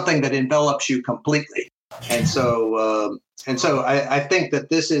is something that envelops you completely. And so I think that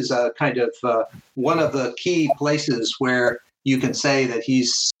this is a kind of one of the key places where you can say that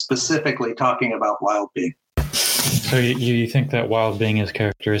he's specifically talking about wild being. So you think that wild being is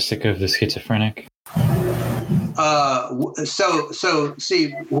characteristic of the schizophrenic? So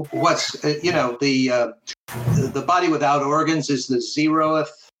see what's the body without organs is the zeroth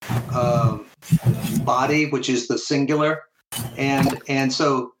body, which is the singular, and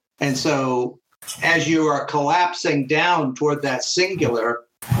so as you are collapsing down toward that singular,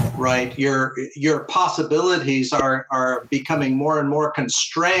 right, your possibilities are becoming more and more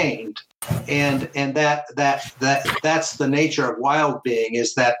constrained, and that's the nature of wild being,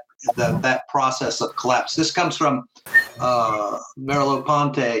 is that process of collapse. This comes from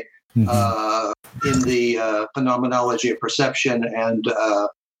Merleau-Ponty in the Phenomenology of Perception and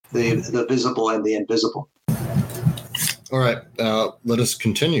the visible and the invisible. All right, let us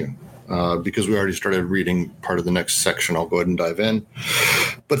continue. because we already started reading part of the next section. I'll go ahead and dive in.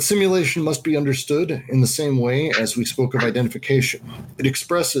 But simulation must be understood in the same way as we spoke of identification. It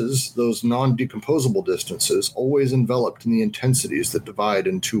expresses those non-decomposable distances always enveloped in the intensities that divide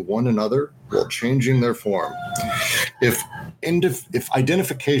into one another while changing their form. If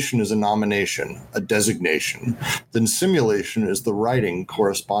identification is a nomination, a designation, then simulation is the writing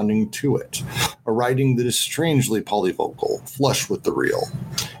corresponding to it, a writing that is strangely polyvocal, flush with the real.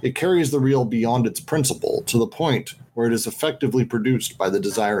 It carries the real beyond its principle to the point where it is effectively produced by the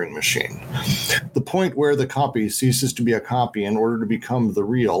desiring machine, the point where the copy ceases to be a copy in order to become the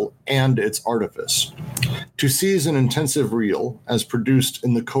real and its artifice. To seize an intensive real as produced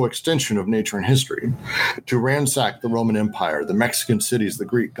in the coextension of nature and history, to ransack the Roman Empire, the Mexican cities, the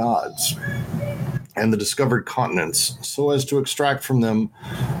Greek gods, and the discovered continents, so as to extract from them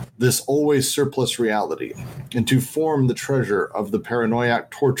this always surplus reality, and to form the treasure of the paranoiac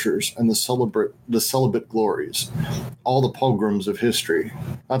tortures and the celibate glories, all the pogroms of history.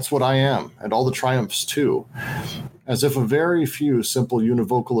 That's what I am, and all the triumphs too, as if a very few simple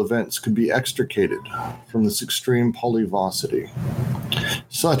univocal events could be extricated from this extreme polyvocity.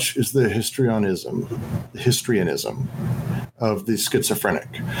 Such is the histrionism of the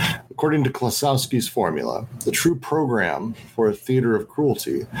schizophrenic. According to Klasowski's formula, the true program for a theater of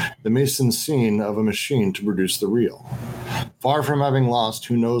cruelty, the mise scene of a machine to produce the real. Far from having lost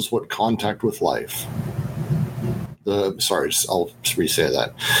who knows what contact with life. I'll re-say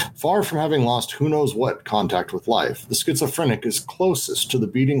that. Far from having lost who knows what contact with life, the schizophrenic is closest to the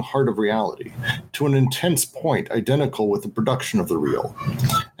beating heart of reality, to an intense point identical with the production of the real,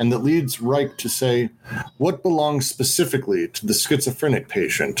 and that leads Reich to say, what belongs specifically to the schizophrenic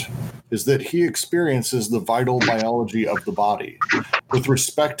patient is that he experiences the vital biology of the body. With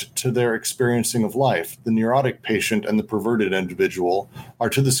respect to their experiencing of life, the neurotic patient and the perverted individual are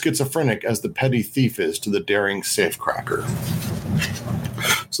to the schizophrenic as the petty thief is to the daring safecracker.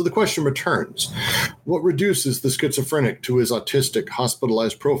 So the question returns, what reduces the schizophrenic to his autistic,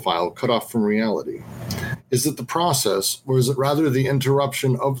 hospitalized profile cut off from reality? Is it the process, or is it rather the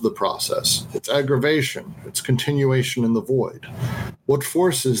interruption of the process, its aggravation, its continuation in the void? What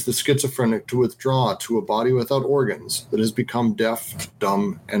forces the schizophrenic to withdraw to a body without organs that has become deaf,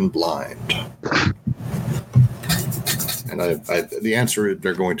 dumb, and blind? And the answer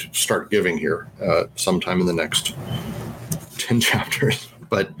they're going to start giving here sometime in the next 10 chapters.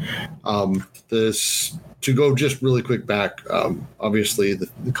 But to go just really quick back, obviously the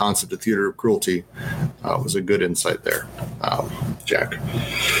concept of theater of cruelty was a good insight there, Jack.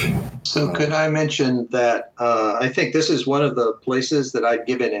 So could I mention that I think this is one of the places that I've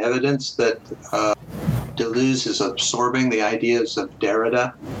given evidence that Deleuze is absorbing the ideas of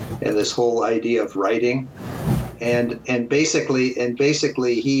Derrida and this whole idea of writing. And basically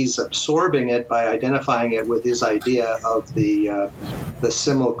he's absorbing it by identifying it with his idea of the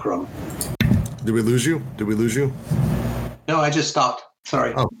simulacrum. Did we lose you? No, I just stopped.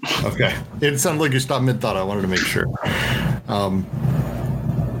 Sorry. Oh, okay. It sounded like you stopped mid-thought. I wanted to make sure. I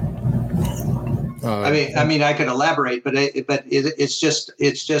mean, I could elaborate, but it's just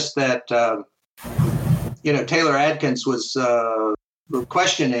that Taylor Adkins was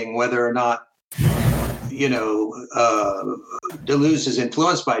questioning whether or not Deleuze is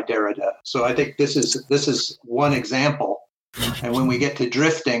influenced by Derrida. So I think this is one example. And when we get to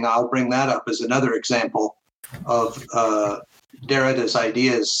drifting, I'll bring that up as another example of Derrida's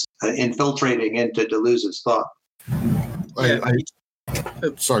ideas infiltrating into Deleuze's thought.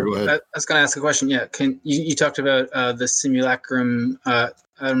 Sorry, go ahead. I was going to ask a question. Yeah, you talked about the simulacrum.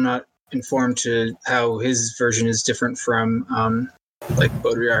 I'm not informed to how his version is different from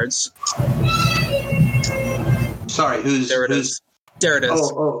Baudrillard's. Sorry, who's Derrida's?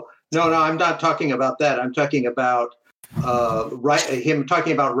 Oh, no, I'm not talking about that. I'm talking about him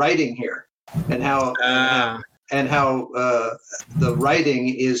talking about writing here, and how the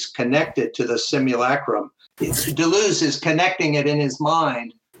writing is connected to the simulacrum. Deleuze is connecting it in his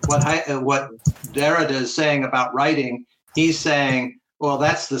mind. What Derrida is saying about writing, he's saying, well,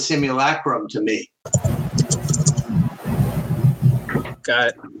 that's the simulacrum to me. Got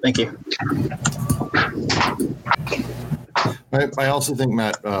it. Thank you. I also think,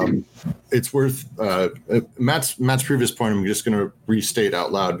 Matt, it's worth Matt's previous point. I'm just going to restate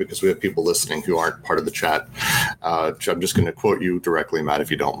out loud because we have people listening who aren't part of the chat. I'm just going to quote you directly, Matt, if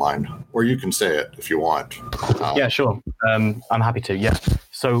you don't mind, or you can say it if you want. Yeah, sure. I'm happy to. Yeah.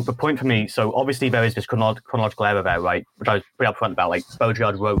 So the point for me, so obviously there is this chronological error there, right? Which I was pretty upfront about. Like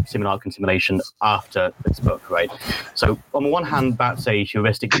Baudrillard wrote Simulacrum and Simulation after this book, right? So on the one hand, that's a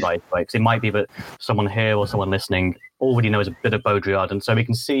heuristic device, right? Because it might be that someone here or someone listening already knows a bit of Baudrillard, and so we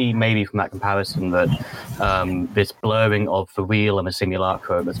can see maybe from that comparison that this blurring of the real and the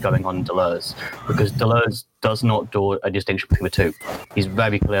simulacra that's going on in Deleuze, because Deleuze does not draw a distinction between the two. He's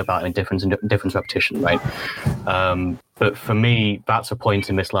very clear about a difference repetition, right? But for me, that's a point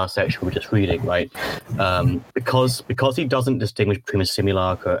in this last section we're just reading, right? Because he doesn't distinguish between the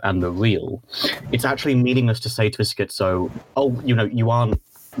simulacra and the real, it's actually meaningless to say to the schizo, oh, you aren't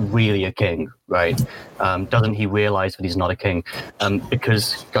really a king, right? Doesn't he realize that he's not a king?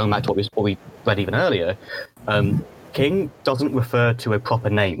 Because going back to what we read even earlier, king doesn't refer to a proper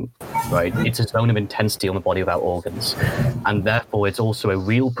name, right? It's a zone of intensity on the body without organs. And therefore, it's also a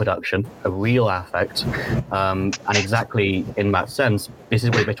real production, a real affect. And exactly in that sense, this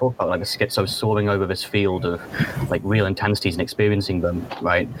is what they talk about, like the schizo soaring over this field of like real intensities and experiencing them,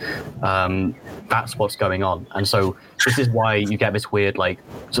 right? That's what's going on. And so this is why you get this weird, like,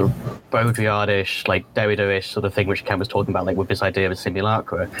 sort of Baudrillard-ish, like Derrida-ish sort of thing, which Ken was talking about, like with this idea of a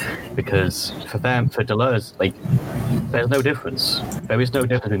simulacra. Because for Deleuze, like, there's no difference. There is no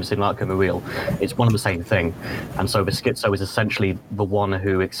difference between the simulacra and the real. It's one and the same thing. And so the schizo is essentially the one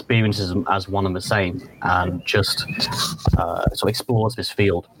who experiences them as one and the same and just sort of explores this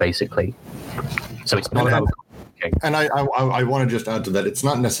field, basically. So it's not about... And I want to just add to that, it's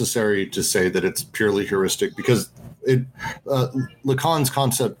not necessary to say that it's purely heuristic, because Lacan's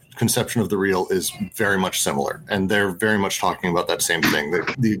conception of the real is very much similar, and they're very much talking about that same thing.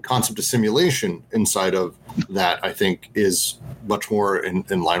 The concept of simulation inside of that, I think, is much more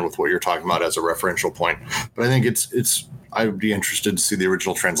in line with what you're talking about as a referential point. But I think it's I would be interested to see the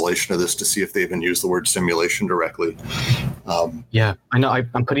original translation of this to see if they even use the word simulation directly. Yeah, I know.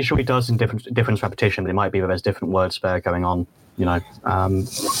 I'm pretty sure he does in difference repetition, but it might be that there's different words there going on, in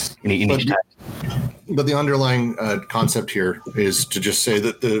each text. But the underlying concept here is to just say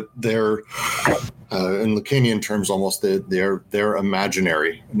that they're in Lacanian terms, almost they're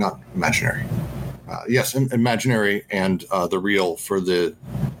imaginary, not imaginary. Imaginary and the real for the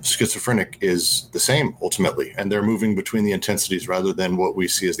schizophrenic is the same ultimately, and they're moving between the intensities rather than what we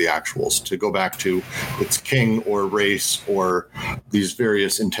see as the actuals. To go back to it's king or race or these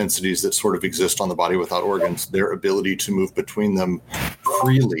various intensities that sort of exist on the body without organs, their ability to move between them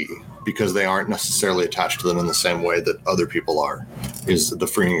freely because they aren't necessarily attached to them in the same way that other people are, is the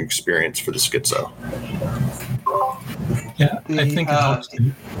freeing experience for the schizo. Yeah, I think it helps.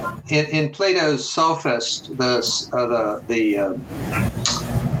 In Plato's Sophist, the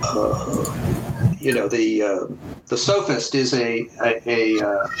sophist is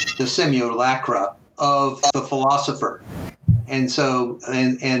the simulacra of the philosopher, and so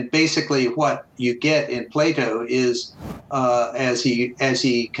and basically what you get in Plato is as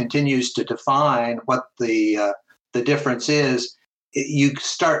he continues to define what the difference is, you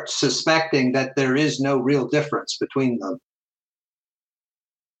start suspecting that there is no real difference between them.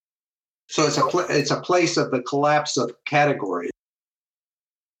 So it's a place of the collapse of categories.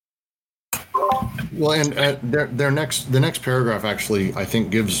 Well, and the next paragraph actually, I think,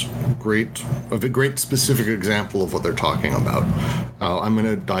 gives a great specific example of what they're talking about. I'm going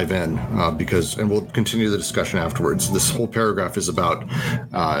to dive in and we'll continue the discussion afterwards. This whole paragraph is about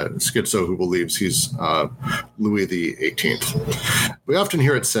Schizo, who believes he's Louis the 18th. We often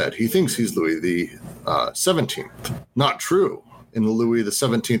hear it said he thinks he's Louis the 17th. Not true. In the Louis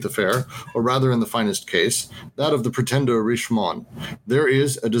XVII affair, or rather in the finest case, that of the Pretender Richemont, there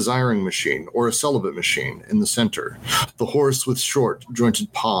is a desiring machine, or a celibate machine, in the center, the horse with short,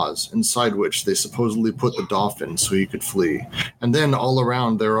 jointed paws, inside which they supposedly put the dauphin so he could flee. And then all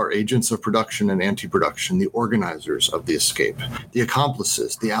around there are agents of production and anti-production, the organizers of the escape, the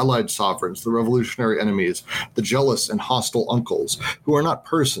accomplices, the allied sovereigns, the revolutionary enemies, the jealous and hostile uncles, who are not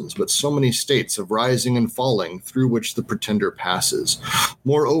persons, but so many states of rising and falling through which the pretender passes.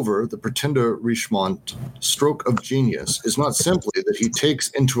 Moreover, the Pretender Richemont stroke of genius is not simply that he takes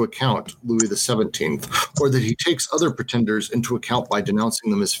into account Louis XVII, or that he takes other pretenders into account by denouncing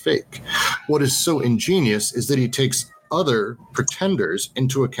them as fake. What is so ingenious is that he takes other pretenders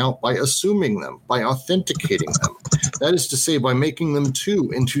into account by assuming them, by authenticating them. That is to say, by making them too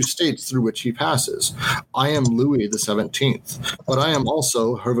into states through which he passes. I am Louis XVII, but I am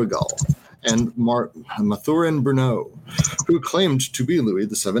also Hervigel and Mathurin Brunot, who claimed to be Louis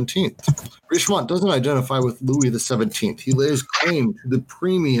XVII. Richemont doesn't identify with Louis XVII. He lays claim to the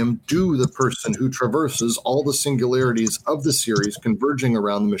premium due the person who traverses all the singularities of the series converging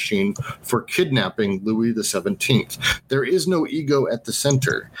around the machine for kidnapping Louis XVII. There is no ego at the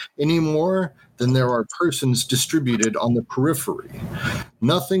center, any more than there are persons distributed on the periphery.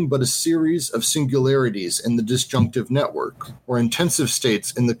 Nothing but a series of singularities in the disjunctive network, or intensive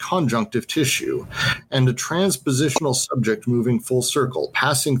states in the conjunctive tissue, and a transpositional subject moving full circle,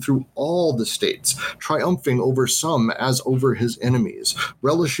 passing through all the states, triumphing over some as over his enemies,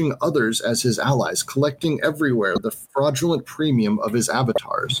 relishing others as his allies, collecting everywhere the fraudulent premium of his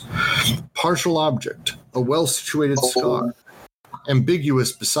avatars. Partial object, a well-situated scar,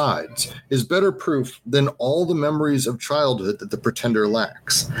 ambiguous besides, is better proof than all the memories of childhood that the pretender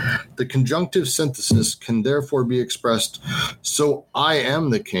lacks. The conjunctive synthesis can therefore be expressed, so I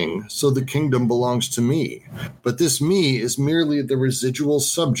am the king, so the kingdom belongs to me. But this me is merely the residual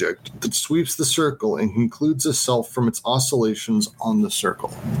subject that sweeps the circle and concludes a self from its oscillations on the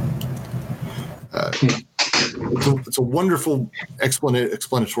circle. It's a wonderful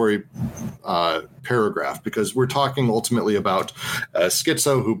explanatory paragraph, because we're talking ultimately about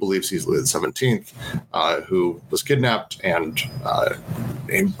Schizo, who believes he's Louis XVII, who was kidnapped, and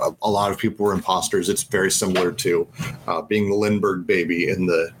a lot of people were imposters. It's very similar to being the Lindbergh baby in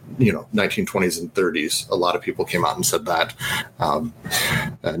the 1920s and 30s. A lot of people came out and said that,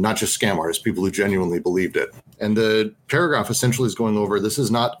 not just scam artists, people who genuinely believed it. And the paragraph essentially is going over, this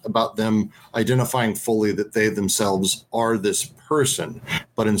is not about them identifying fully that they themselves are this person,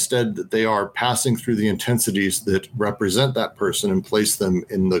 but instead that they are passing through the intensities that represent that person and place them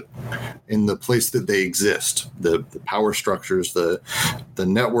in the place that they exist, the power structures, the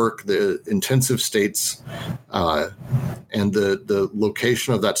network, the intensive states, and the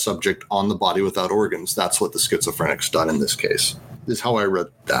location of that subject on the body without organs. That's what the schizophrenic's done in this case. This is how I read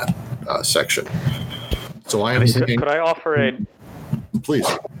that section. So I am. Could I offer a? Please.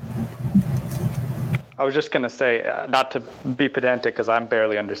 I was just going to say, not to be pedantic, because I'm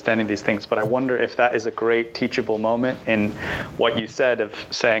barely understanding these things, but I wonder if that is a great teachable moment in what you said of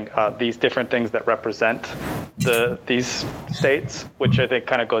saying these different things that represent these states, which I think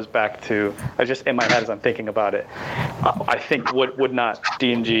kind of goes back to, I just in my head as I'm thinking about it, I think would not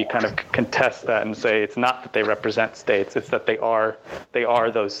D&G kind of contest that and say it's not that they represent states, it's that they are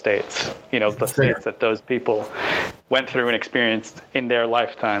those states, the states that those people went through and experienced in their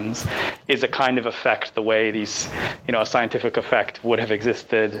lifetimes is a kind of effect, the way these, a scientific effect would have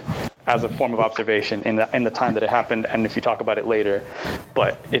existed as a form of observation in the time that it happened, and if you talk about it later,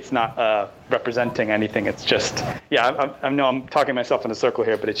 but it's not representing anything. It's just, I know I'm talking myself in a circle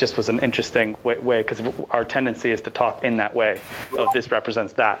here, but it just was an interesting way, because our tendency is to talk in that way, of this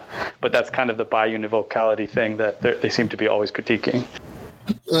represents that, but that's kind of the biunivocality thing that they seem to be always critiquing.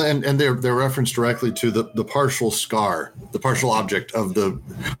 And they're referenced directly to the partial scar, the partial object of the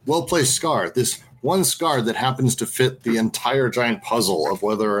well-placed scar, this one scar that happens to fit the entire giant puzzle of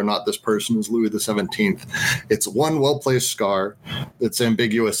whether or not this person is Louis XVII. It's one well-placed scar that's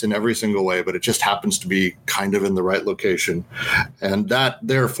ambiguous in every single way, but it just happens to be kind of in the right location. And that,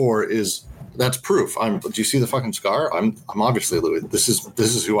 therefore, that's proof. Do you see the fucking scar? I'm obviously Louis. This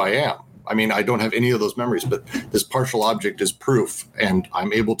is who I am. I mean, I don't have any of those memories, but this partial object is proof, and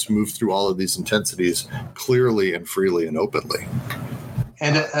I'm able to move through all of these intensities clearly and freely and openly.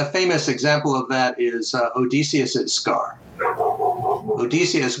 And a famous example of that is Odysseus' scar.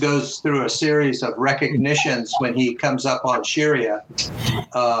 Odysseus goes through a series of recognitions when he comes up on Scheria,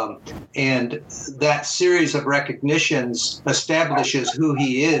 and that series of recognitions establishes who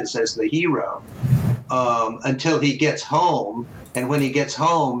he is as the hero until he gets home. And when he gets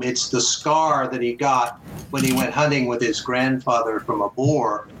home, it's the scar that he got when he went hunting with his grandfather from a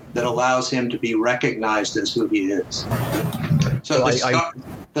boar that allows him to be recognized as who he is. So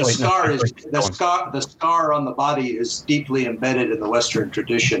the scar on the body is deeply embedded in the Western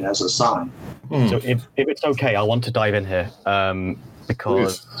tradition as a sign. So if it's okay, I want to dive in here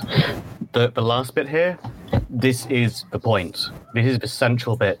because the last bit here, this is the point. This is the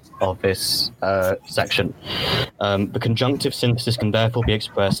central bit of this section. The conjunctive synthesis can therefore be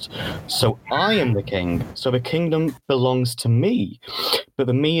expressed, so I am the king, so the kingdom belongs to me. But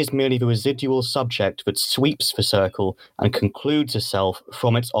the me is merely the residual subject that sweeps the circle and concludes itself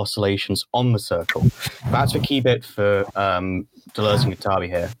from its oscillations on the circle. That's the key bit for Deleuze and Guattari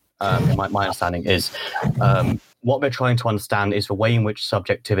here. My understanding is what they're trying to understand is the way in which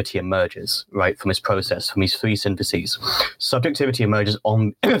subjectivity emerges, right, from this process, from these three syntheses. Subjectivity emerges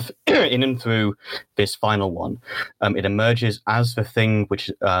on in and through this final one. It emerges as the thing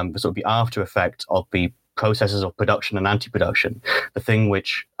which sort of the after effect of the processes of production and anti-production, the thing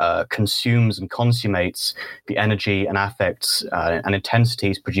which consumes and consummates the energy and affects and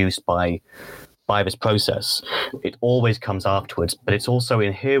intensities produced by this process. It always comes afterwards, but it's also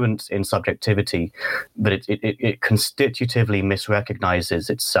inherent in subjectivity that it constitutively misrecognizes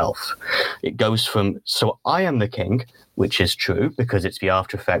itself. It goes from, so I am the king, which is true because it's the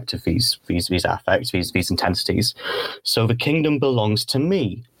after effect of these affects, these intensities. So the kingdom belongs to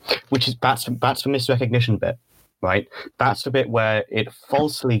me, which is that's the misrecognition bit. Right, that's the bit where it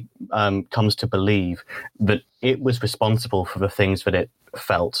falsely comes to believe that it was responsible for the things that it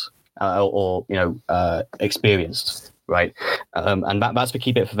felt or experienced. Right, and that's the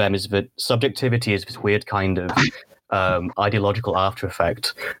key bit for them, is that subjectivity is this weird kind of ideological after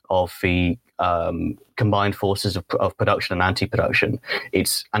effect of the combined forces of production and anti-production.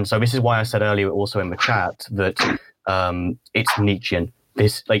 And so this is why I said earlier, also in the chat, that it's Nietzschean.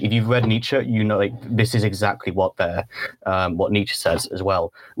 This, like, if you've read Nietzsche, you know, like, this is exactly what Nietzsche says as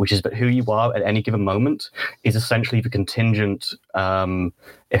well, which is that who you are at any given moment is essentially the contingent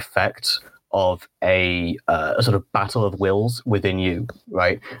effect of a sort of battle of wills within you,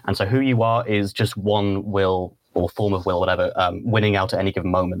 right? And so who you are is just one will or form of will, whatever, winning out at any given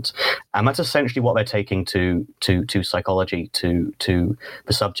moment. And that's essentially what they're taking to psychology, to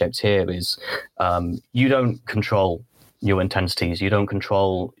the subject here, is you don't control your intensities, you don't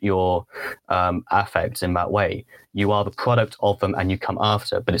control your affects in that way. You are the product of them and you come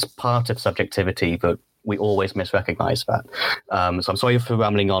after, but it's part of subjectivity that we always misrecognize that. So I'm sorry for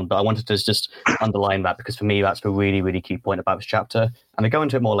rambling on, but I wanted to just underline that, because for me, that's the really, really key point about this chapter. And I go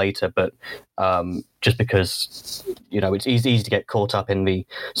into it more later, but just because, it's easy to get caught up in the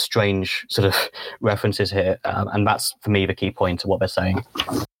strange sort of references here. And that's, for me, the key point of what they're saying.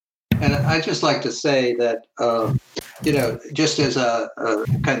 And I'd just like to say that, just as a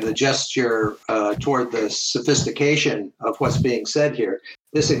kind of a gesture toward the sophistication of what's being said here,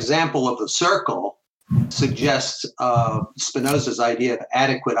 this example of the circle suggests Spinoza's idea of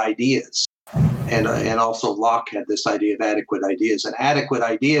adequate ideas. And also Locke had this idea of adequate ideas. And adequate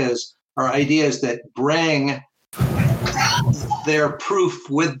ideas are ideas that bring their proof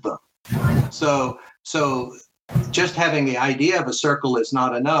with them. So just having the idea of a circle is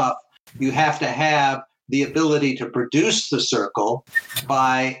not enough. You have to have the ability to produce the circle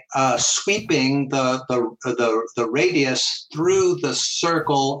by sweeping the radius through the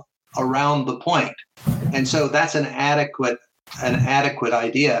circle around the point. And so that's an adequate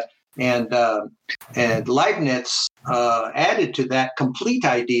idea. And Leibniz added to that complete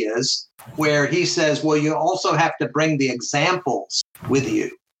ideas, where he says, well, you also have to bring the examples with you,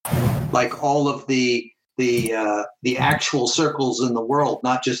 like all of the actual circles in the world,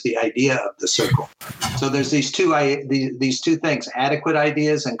 not just the idea of the circle. So there's these two things, adequate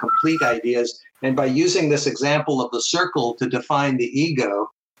ideas and complete ideas. And by using this example of the circle to define the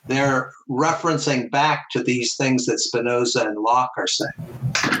ego, they're referencing back to these things that Spinoza and Locke are saying.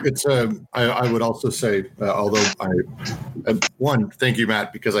 It's I would also say, thank you,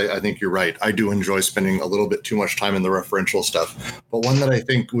 Matt, because I think you're right. I do enjoy spending a little bit too much time in the referential stuff. But one that I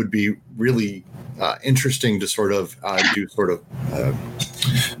think would be really interesting to sort of do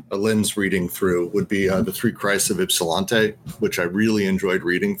a lens reading through would be the Three Christs of Ypsilanti, which I really enjoyed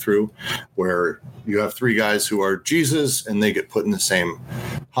reading through, where you have three guys who are Jesus and they get put in the same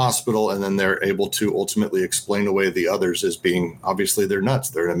hospital, and then they're able to ultimately explain away the others as being, obviously they're nuts,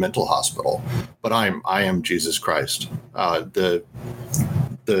 they're in a mental hospital, but I am Jesus Christ.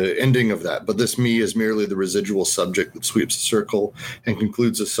 The ending of that, but this me is merely the residual subject that sweeps the circle and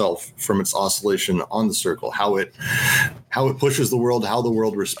concludes itself from its oscillation on the circle. How it pushes the world, how the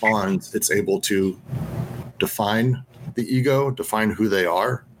world responds. It's able to define the ego, define who they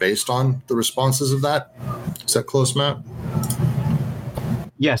are based on the responses of that. Is that close, Matt?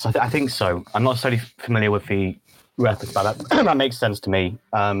 Yes, I think so. I'm not necessarily familiar with the reference about that. That makes sense to me.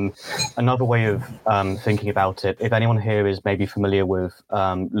 Another way of thinking about it, if anyone here is maybe familiar with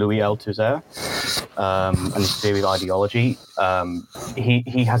Louis Althusser and his theory of ideology,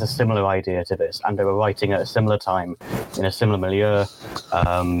 he has a similar idea to this, and they were writing at a similar time in a similar milieu.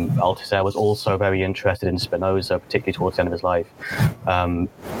 Althusser was also very interested in Spinoza, particularly towards the end of his life,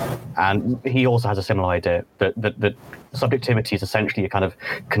 and he also has a similar idea that subjectivity is essentially a kind of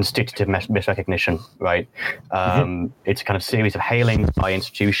constitutive misrecognition, right? It's a kind of series of hailings by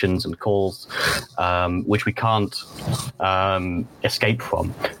institutions and calls, which we can't escape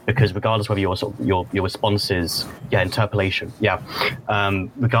from, because regardless whether your response is interpolation,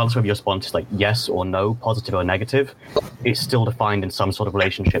 regardless whether your response is like yes or no, positive or negative, it's still defined in some sort of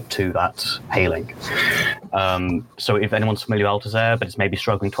relationship to that hailing. So if anyone's familiar with Althusser, but is maybe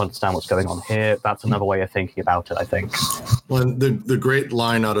struggling to understand what's going on here, that's another way of thinking about it, I think. Well, the great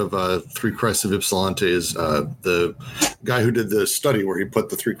line out of Three Christs of Ypsilanti is the guy who did the study where he put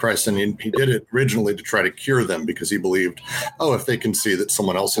the three Christs in, he did it originally to try to cure them because he believed, if they can see that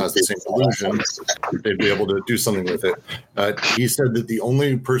someone else has the same delusion, they'd be able to do something with it. He said that the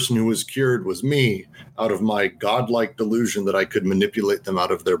only person who was cured was me, out of my godlike delusion that I could manipulate them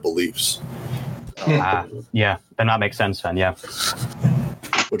out of their beliefs. Yeah, then that makes sense then, yeah.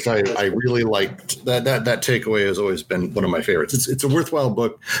 Which I really liked. That takeaway has always been one of my favorites. It's a worthwhile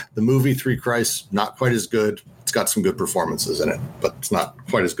book. The movie Three Christs, not quite as good. It's got some good performances in it, but it's not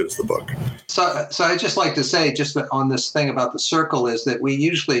quite as good as the book. So I just like to say, just on this thing about the circle, is that we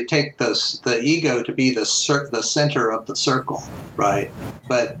usually take the ego to be the center of the circle, right?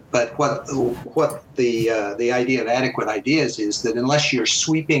 But what the idea of adequate ideas is that unless you're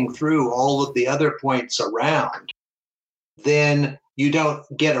sweeping through all of the other points around, then you don't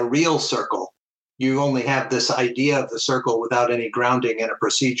get a real circle. You only have this idea of the circle without any grounding and a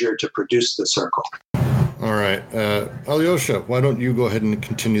procedure to produce the circle. All right. Alyosha, why don't you go ahead and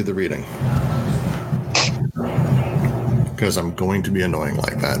continue the reading? Because I'm going to be annoying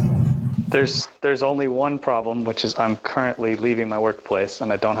like that. There's only one problem, which is I'm currently leaving my workplace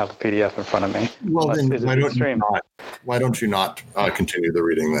and I don't have a PDF in front of me. Well, then why don't you not continue the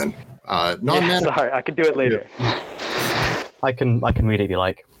reading then? Sorry, I can do it later. Yeah. I can read it if you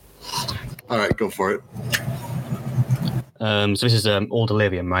like. All right, go for it. So this is All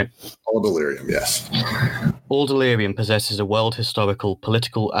Delirium, right? All Delirium, yes. All Delirium possesses a world historical,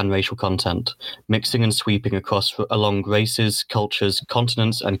 political, and racial content, mixing and sweeping along races, cultures,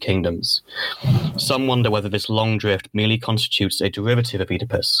 continents, and kingdoms. Some wonder whether this long drift merely constitutes a derivative of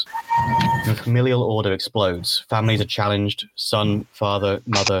Oedipus. The familial order explodes. Families are challenged: son, father,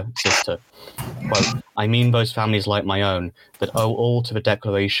 mother, sister. Quote, I mean those families like my own that owe all to the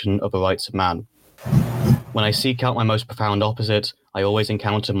Declaration of the Rights of Man. When I seek out my most profound opposite, I always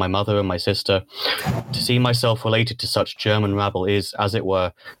encounter my mother and my sister. To see myself related to such German rabble is, as it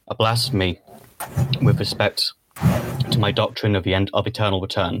were, a blasphemy with respect to my doctrine of the end of eternal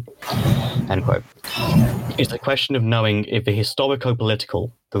return. End quote. It's a question of knowing if the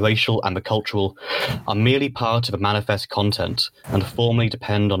historico-political, the racial, and the cultural are merely part of a manifest content and formally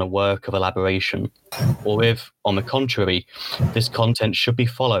depend on a work of elaboration, or if, on the contrary, this content should be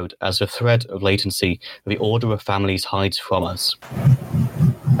followed as a thread of latency the order of families hides from us.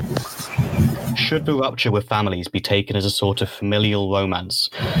 Should the rupture with families be taken as a sort of familial romance,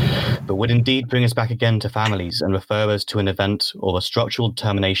 but would indeed bring us back again to families and refer us to an event or a structural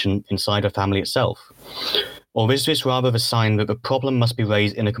determination inside a family itself? Or is this rather the sign that the problem must be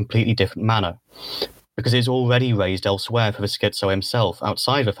raised in a completely different manner, because it is already raised elsewhere for the schizo himself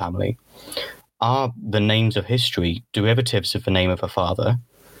outside the family? Are the names of history derivatives of the name of a father?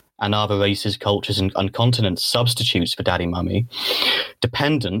 And are the races, cultures, and continents substitutes for daddy mummy,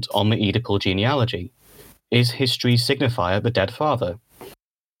 dependent on the Oedipal genealogy? Is history signifier the dead father?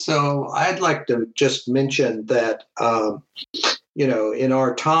 So I'd like to just mention that, in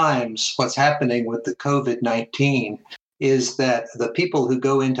our times, what's happening with the COVID-19 is that the people who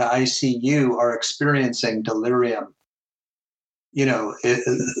go into ICU are experiencing delirium.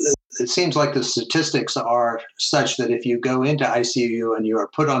 It seems like the statistics are such that if you go into ICU and you are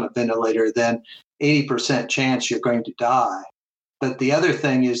put on a ventilator, then 80% chance you're going to die. But the other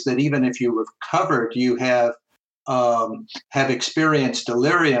thing is that even if you recovered, you have experienced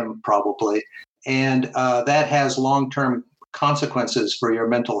delirium probably, and that has long-term consequences for your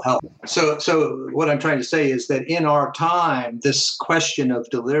mental health. So what I'm trying to say is that in our time, this question of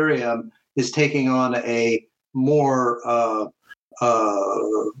delirium is taking on a more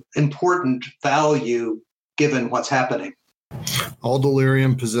important value given what's happening. All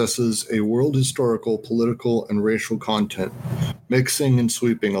Delirium possesses a world historical, political, and racial content, mixing and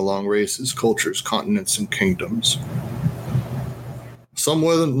sweeping along races, cultures, continents, and kingdoms. Some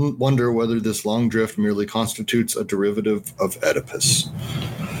wonder whether this long drift merely constitutes a derivative of Oedipus.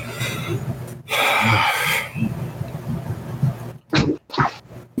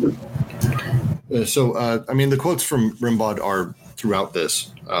 The quotes from Rimbaud are throughout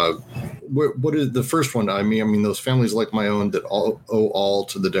this. What is the first one? I mean, those families like my own that owe all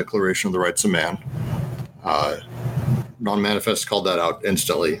to the Declaration of the Rights of Man. Non-Manifest called that out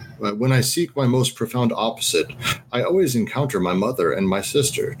instantly. When I seek my most profound opposite, I always encounter my mother and my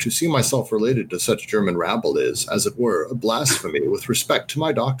sister. To see myself related to such German rabble is, as it were, a blasphemy with respect to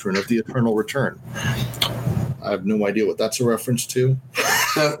my doctrine of the eternal return. I have no idea what that's a reference to.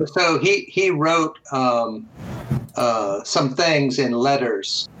 So he wrote some things in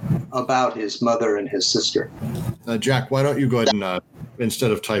letters about his mother and his sister. Jack, why don't you go ahead and,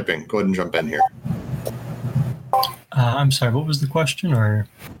 instead of typing, go ahead and jump in here. I'm sorry, what was the question? Or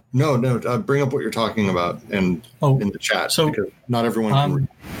No, bring up what you're talking about in the chat, because not everyone can read.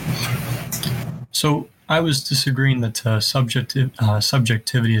 So I was disagreeing that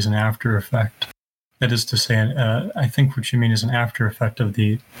subjectivity is an after effect. That is to say, I think what you mean is an after effect of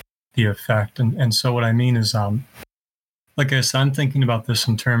the effect. And so what I mean is, like I said, I'm thinking about this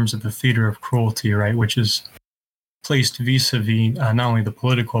in terms of the theater of cruelty, right, which is placed vis-a-vis not only the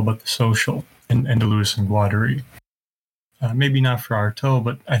political but the social in Deleuze and Guattari. Maybe not for Artaud,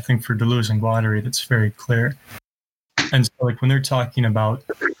 but I think for Deleuze and Guattari, that's very clear. And so, like when they're talking about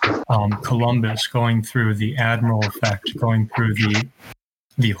Columbus going through the admiral effect, going through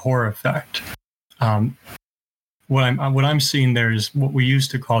the horror effect, what I'm seeing there is what we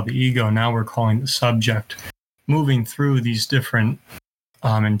used to call the ego. Now we're calling the subject, moving through these different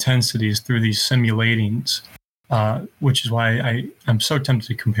intensities, through these simulatings, which is why I'm so tempted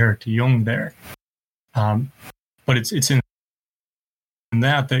to compare it to Jung there. But it's in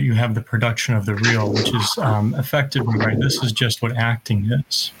that you have the production of the real, which is effectively, right, this is just what acting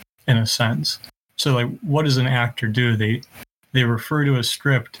is, in a sense. So, like, what does an actor do? They refer to a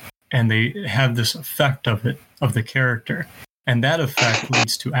script, and they have this effect of it, of the character. And that effect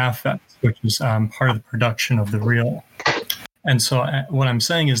leads to affect, which is part of the production of the real. And so what I'm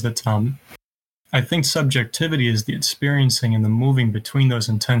saying is that I think subjectivity is the experiencing and the moving between those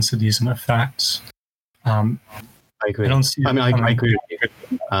intensities and effects. I agree. I agree with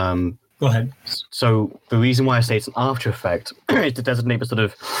you. Go ahead. So the reason why I say it's an after effect is to designate the sort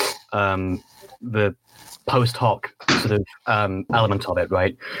of the post hoc sort of element of it,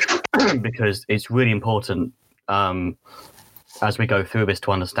 right? Because it's really important as we go through this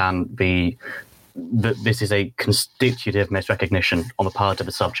to understand that this is a constitutive misrecognition on the part of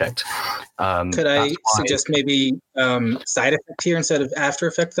the subject. Could I suggest maybe side effect here instead of after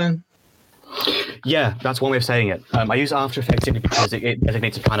effect then? Yeah, that's one way of saying it. I use after effect simply because it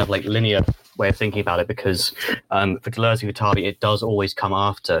designates a kind of like linear way of thinking about it, because for Deleuze and Guattari, it does always come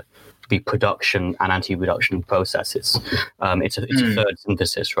after the production and anti-reduction processes. It's a third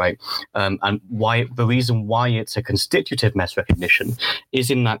synthesis, right? And the reason why it's a constitutive misrecognition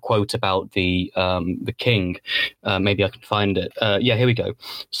is in that quote about the king. Maybe I can find it. Yeah, here we go.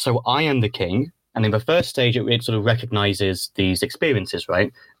 So I am the king. And in the first stage, it sort of recognizes these experiences,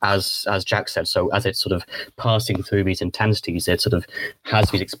 right? As Jack said, so as it's sort of passing through these intensities, it sort of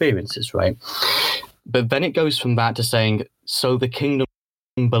has these experiences, right? But then it goes from that to saying, so the kingdom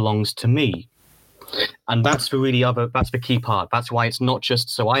belongs to me. And that's the key part. That's why it's not just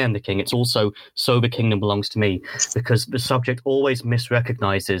so I am the king, it's also so the kingdom belongs to me, because the subject always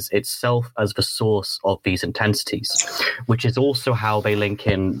misrecognizes itself as the source of these intensities, which is also how they link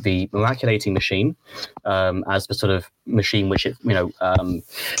in the miraculating machine as the sort of machine which it,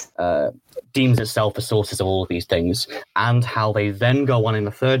 deems itself the sources of all of these things, and how they then go on in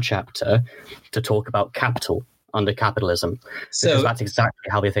the third chapter to talk about capital under capitalism, because that's exactly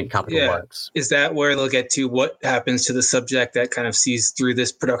how they think capital works. Is that where they'll get to what happens to the subject that kind of sees through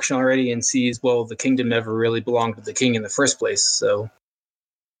this production already and sees, well, the kingdom never really belonged to the king in the first place? So,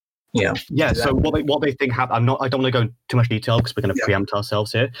 yeah. So what they think happen? I don't want to go into too much detail because we're going to preempt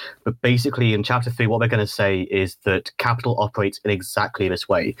ourselves here. But basically, in chapter 3, what they're going to say is that capital operates in exactly this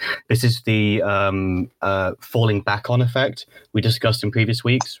way. This is the falling back on effect we discussed in previous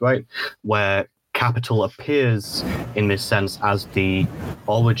weeks, right? Where capital appears in this sense as the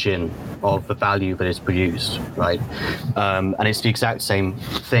origin of the value that is produced, right? And it's the exact same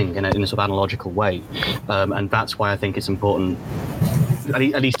thing in a sort of analogical way. And that's why I think it's important,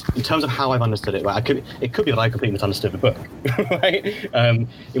 at least in terms of how I've understood it, right? It could be that I completely misunderstood the book, right?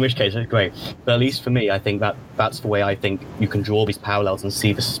 In which case, it's great. But at least for me, I think that's the way I think you can draw these parallels and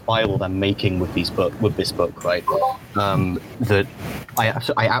see the spiral they're making with this book, right? That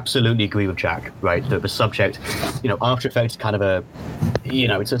I absolutely agree with Jack, right? That the subject, after effects, kind of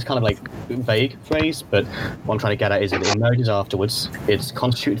it's kind of like vague phrase, but what I'm trying to get at is it emerges afterwards. It's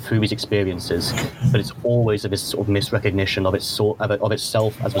constituted through these experiences, but it's always this sort of misrecognition of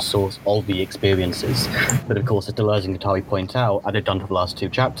itself as the source of the experiences. But of course, as Deleuze and Guattari point out, as they've done for the last 2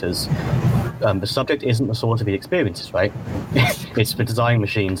 chapters, the subject isn't the source of the experiences, right? It's the design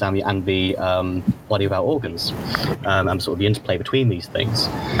machines and the body without organs, and sort of the interplay between these things.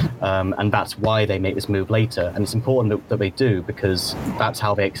 And that's why they make this move later. And it's important that they do, because that's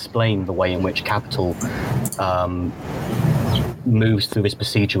how they explain the way in which capital moves through this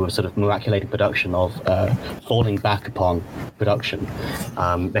procedure of sort of miraculated production, of falling back upon production.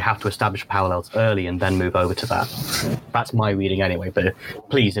 They have to establish parallels early and then move over to that. That's my reading anyway. But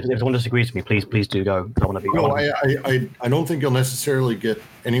please, if someone disagrees with me, please do go. I want to be. No, I don't think you'll necessarily get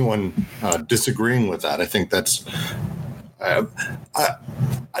anyone disagreeing with that. I think that's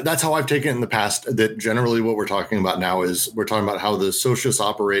how I've taken it in the past, that generally what we're talking about now is we're talking about how the socius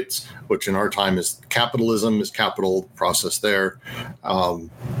operates, which in our time is capitalism, is capital process there.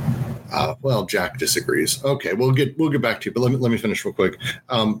 Well, Jack disagrees. Okay, we'll get back to you, but let me finish real quick.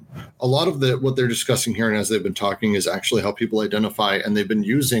 A lot of what they're discussing here and as they've been talking is actually how people identify, and they've been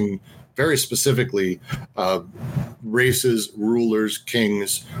using very specifically races, rulers,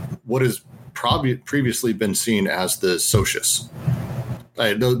 kings, what has probably previously been seen as the socius.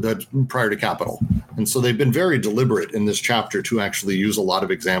 That's prior to capital. And so they've been very deliberate in this chapter to actually use a lot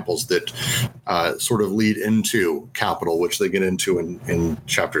of examples that sort of lead into capital, which they get into in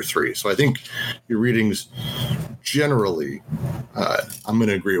chapter 3. So I think your readings generally I'm going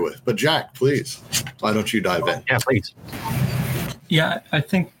to agree with. But Jack, please, why don't you dive in? Yeah, please. Yeah, I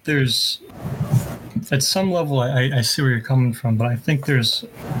think there's, at some level, I see where you're coming from, but I think there's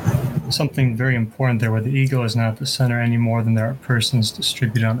something very important there where the ego is not at the center any more than there are persons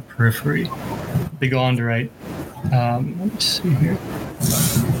distributed on the periphery. They go on to write, let me see here.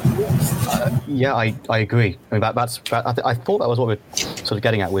 Yeah, I agree. I mean, I thought that was what we're sort of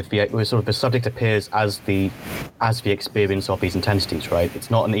getting at with sort of the subject appears as the experience of these intensities, right?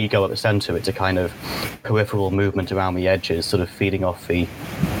 It's not an ego at the center; it's a kind of peripheral movement around the edges, sort of feeding off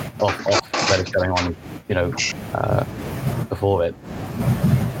what is going on, before it.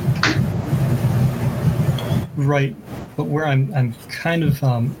 Right, but where I'm kind of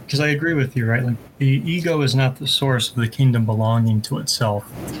because I agree with you, right? Like the ego is not the source of the kingdom belonging to itself.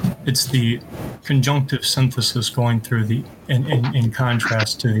 It's the conjunctive synthesis going through in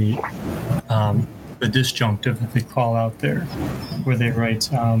contrast to the disjunctive that they call out there, where they write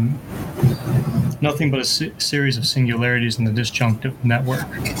nothing but a series of singularities in the disjunctive network,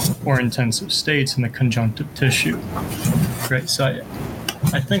 or intensive states in the conjunctive tissue. Right. So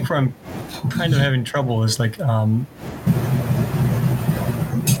I think where I'm kind of having trouble is like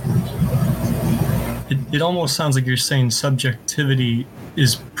it almost sounds like you're saying subjectivity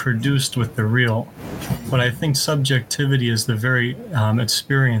is produced with the real, but I think subjectivity is the very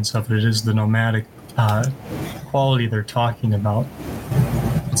experience of it. It is the nomadic quality they're talking about.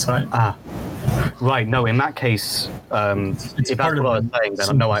 Right. No, in that case, if that's what I was saying,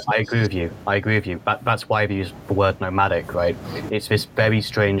 then no, I agree with you. I agree with you. That's why I've used the word nomadic, right? It's this very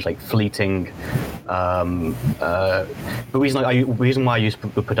strange, like fleeting. The reason why I use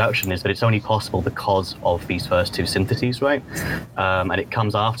the production is that it's only possible because of these first two syntheses, right? And it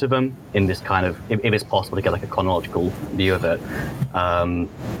comes after them in this kind of, if it's possible to get like a chronological view of it, and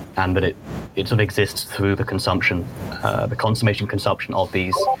that it sort of exists through the consumption, the consummation consumption of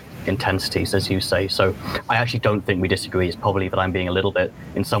these intensities, as you say. So I actually don't think we disagree. It's probably that I'm being a little bit,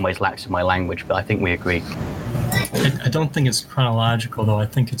 in some ways, lax in my language, but I think we agree. I don't think it's chronological, though. I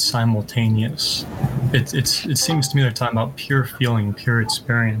think it's simultaneous. It seems to me they're talking about pure feeling, pure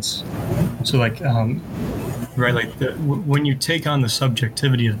experience. So, like, right, like when you take on the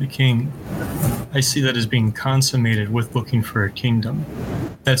subjectivity of the king, I see that as being consummated with looking for a kingdom.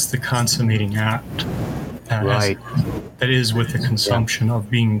 That's the consummating act. Right. That is with the consumption of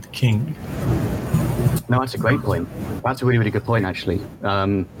being the king. No, that's a great point. That's a really, really good point, actually.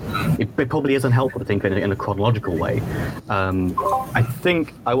 It probably is unhelpful to think in a chronological way. I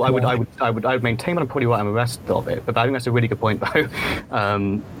think I would maintain that I'm probably right on the rest of it, but I think that's a really good point, though.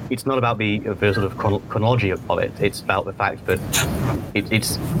 It's not about the sort of chronology of it. It's about the fact that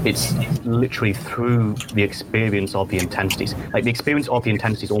it's literally through the experience of the intensities. Like the experience of the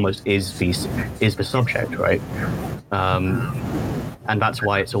intensities almost is the subject, right? And that's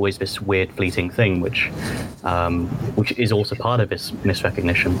why it's always this weird, fleeting thing, which is also part of this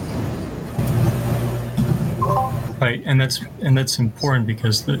misrecognition. Right, and that's important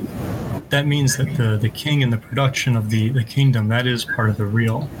because that means that the king and the production of the kingdom, that is part of the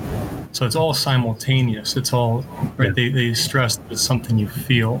real. So it's all simultaneous. It's all right. Yeah. They stress that it's something you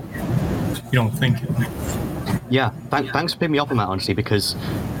feel. You don't think it. Yeah, thanks for picking me up on that, honestly, because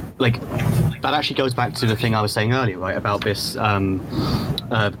like that actually goes back to the thing I was saying earlier, right, about this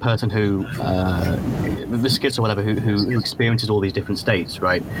the person who the schizo or whatever who experiences all these different states,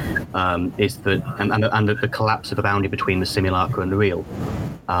 right, is that and the collapse of the boundary between the simulacra and the real.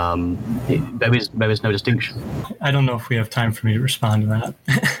 There is no distinction. I don't know if we have time for me to respond to that.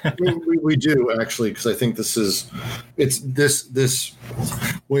 we do, actually, because I think this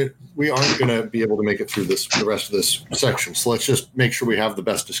we aren't going to be able to make it through the rest of this section. So let's just make sure we have the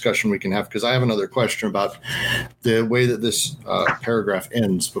best discussion we can have, because I have another question about the way that this paragraph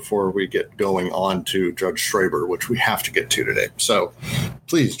ends before we get going on to Judge Schraber, which we have to get to today. So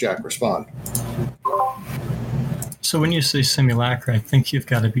please, Jack, respond. So when you say simulacra, I think you've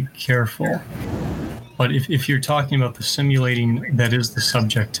got to be careful. But if you're talking about the simulating that is the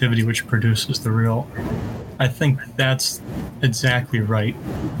subjectivity which produces the real, I think that's exactly right.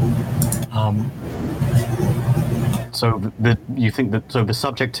 So you think that the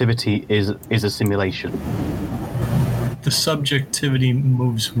subjectivity is a simulation? The subjectivity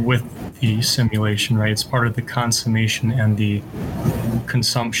moves with the simulation, right? It's part of the consummation and the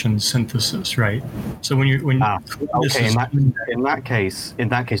consumption synthesis, right? So when in that case,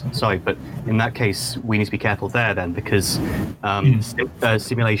 sorry, but in that case, we need to be careful there then, because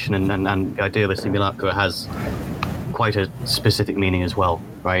simulation and the idea of a simulacra has quite a specific meaning as well,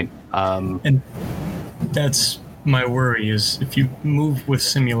 right? And that's my worry, is if you move with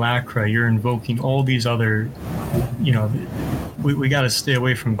simulacra, you're invoking all these other, we got to stay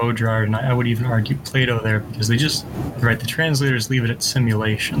away from Baudrillard, and I would even argue Plato there, because the translators leave it at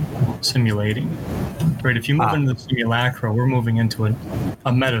simulating. Right, if you move into the simulacra, we're moving into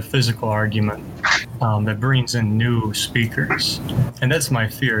a metaphysical argument that brings in new speakers. And that's my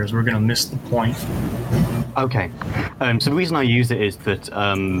fear, is we're going to miss the point. Okay. So the reason I use it is that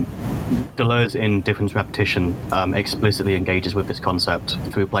Deleuze in Difference Repetition explicitly engages with this concept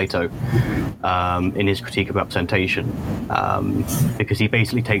through Plato in his critique of representation, because he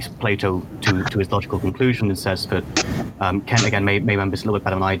basically takes Plato to his logical conclusion and says that, Kent again may remember this a little bit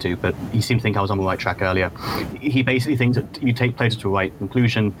better than I do, but he seemed to think I was on the right track earlier. He basically thinks that you take Plato to a right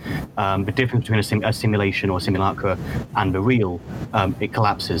conclusion, the difference between a simulation or a simulacra and the real, it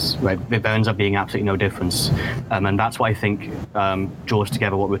collapses, right? There ends up being absolutely no difference. And that's what I think draws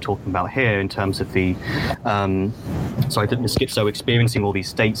together what we're talking about here in terms of the schizo experiencing all these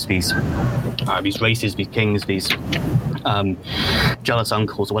states, these races, these kings, these jealous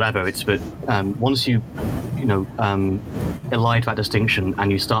uncles or whatever. It's that once you elide that distinction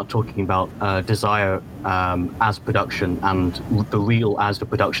and you start talking about desire as production and the real as the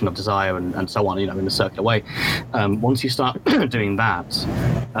production of desire and so on, in a circular way, once you start doing that,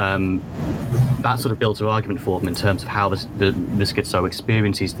 that sort of builds an argument for them in terms of how the schizo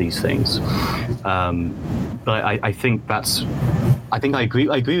experiences these things. But I think I agree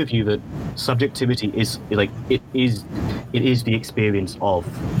with you that subjectivity is it is the experience of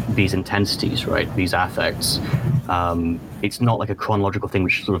these intensities, right? These affects. It's not like a chronological thing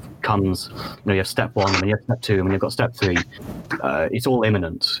which sort of comes, you have step one, and then you have step two, and then you've got step three. It's all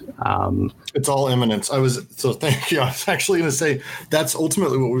immanent. It's all immanence. Thank you. I was actually going to say that's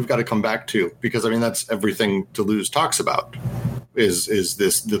ultimately what we've got to come back to, because that's everything Deleuze talks about. Is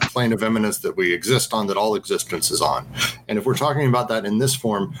the plane of immanence that we exist on, that all existence is on. And if we're talking about that in this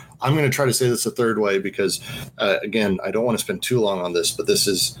form, I'm going to try to say this a third way, because again, I don't want to spend too long on this, but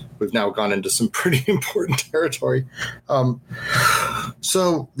we've now gone into some pretty important territory.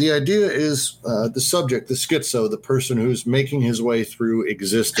 So the idea is the subject, the schizo, the person who's making his way through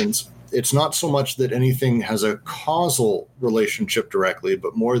existence. It's not so much that anything has a causal relationship directly,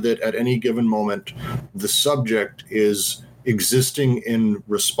 but more that at any given moment, the subject is existing in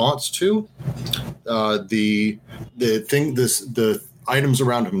response to the items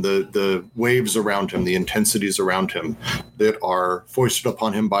around him, the waves around him, the intensities around him that are foisted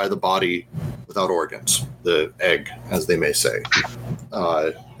upon him by the body without organs, the egg, as they may say.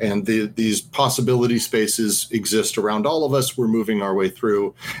 And these possibility spaces exist around all of us. We're moving our way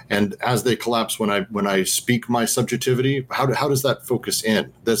through, and as they collapse, when I speak my subjectivity, how does that focus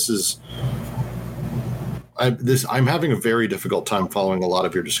in? I'm having a very difficult time following a lot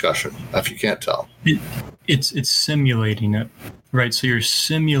of your discussion, if you can't tell. It's simulating it, right? So you're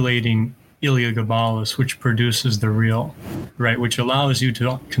simulating Heliogabalus, which produces the real, right? Which allows you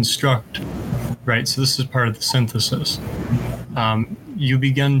to construct, right? So this is part of the synthesis. You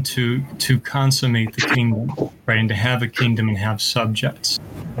begin to consummate the kingdom, right? And to have a kingdom and have subjects.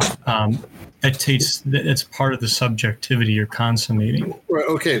 That's part of the subjectivity you're consummating. Right.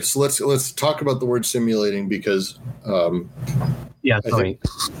 Okay. So let's talk about the word simulating, because the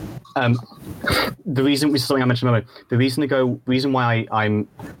reason, which is something I mentioned earlier, the reason why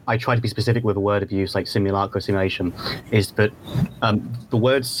I try to be specific with a word of use like simulacra, simulation, is that the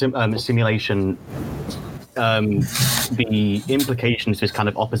word simulation, the implication is this kind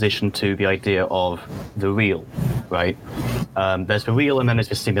of opposition to the idea of the real, right? There's the real, and then there's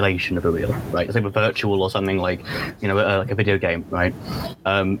the simulation of the real, right? It's like a virtual or something like, like a video game, right?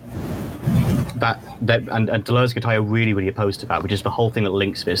 and Deleuze-Guattari are really, really opposed to that, which is the whole thing that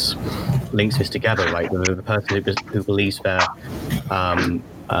links this together, right? The person who believes they're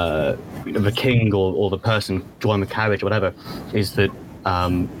the king or the person drawing the carriage or whatever, is that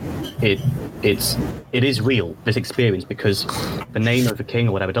it is real, this experience, because the name of the king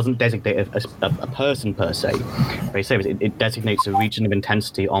or whatever doesn't designate a person per se. They say it designates a region of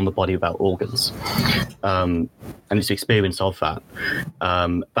intensity on the body without organs, and it's the experience of that.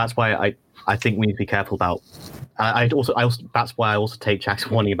 That's why I think we need to be careful about. I also that's why I also take Jack's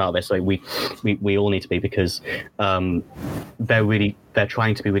warning about this. Like we all need to be, because they're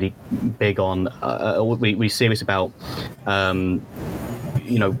trying to be really big on. We're serious about.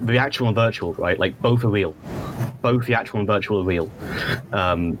 The actual and virtual, right? Like both are real. Both the actual and virtual are real.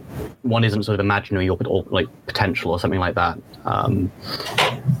 One isn't sort of imaginary or like potential or something like that.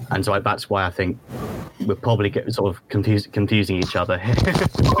 And so that's why I think we're probably sort of confusing each other.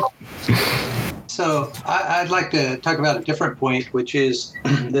 So I'd like to talk about a different point, which is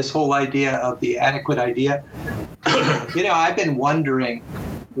this whole idea of the adequate idea. I've been wondering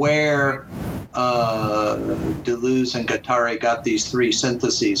where Deleuze and Guattari got these three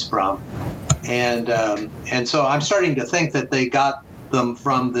syntheses from, and so I'm starting to think that they got them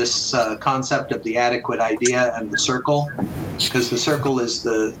from this concept of the adequate idea and the circle, because the circle is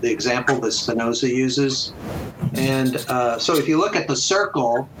the example that Spinoza uses. And so if you look at the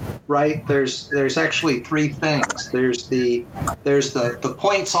circle, right, there's actually three things. There's the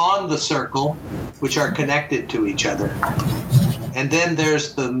points on the circle, which are connected to each other. And then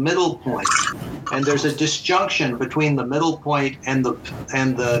there's the middle point, and there's a disjunction between the middle point and the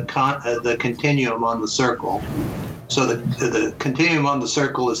continuum on the circle. So the continuum on the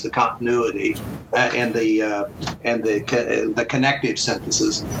circle is the continuity and the connective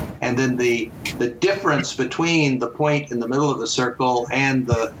synthesis, and then the difference between the point in the middle of the circle and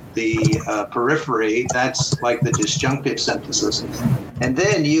the periphery, that's like the disjunctive synthesis. And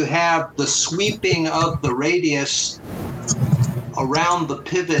then you have the sweeping of the radius around the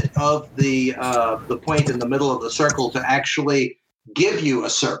pivot of the point in the middle of the circle to actually give you a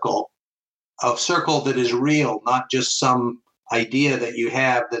circle that is real, not just some idea that you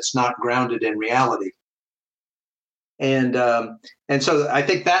have that's not grounded in reality. And so I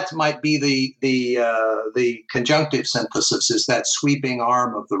think that might be the conjunctive synthesis, is that sweeping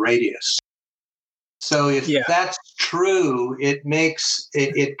arm of the radius. So if that's true, it makes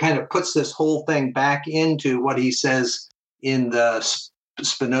it kind of puts this whole thing back into what he says in the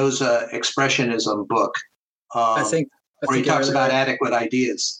Spinoza Expressionism book, where he talks about adequate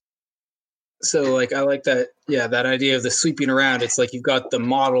ideas. So, like, I like that, that idea of the sweeping around. It's like you've got the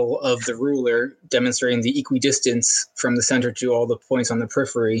model of the ruler demonstrating the equidistance from the center to all the points on the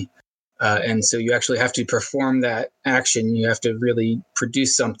periphery. And so you actually have to perform that action. You have to really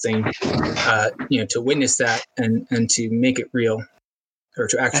produce something, to witness that and to make it real or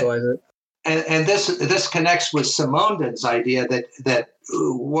to actualize it. And this connects with Simondon's idea that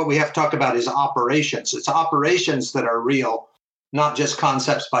what we have to talk about is operations. It's operations that are real, not just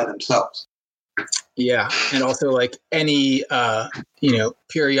concepts by themselves. Yeah, and also like any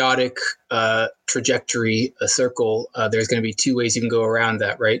periodic trajectory, a circle, there's going to be two ways you can go around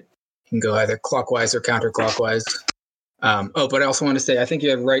that, right? You can go either clockwise or counterclockwise. But I also want to say, I think you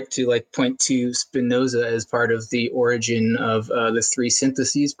have right to point to Spinoza as part of the origin of the three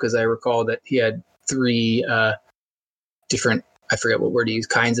syntheses, because I recall that he had three different, I forget what word to use,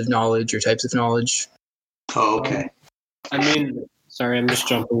 kinds of knowledge or types of knowledge. Oh, okay. Sorry, I'm just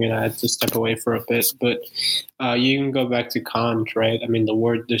jumping in. I had to step away for a bit, but you can go back to Kant, right? I mean, the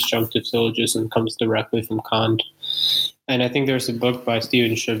word disjunctive syllogism comes directly from Kant. And I think there's a book by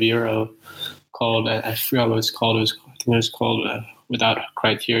Stephen Shaviro called, I forgot what it's called. I think it was called Without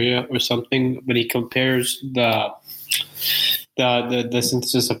Criteria or something. But he compares the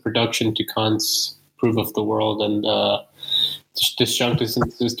synthesis of production to Kant's proof of the world, and disjunctive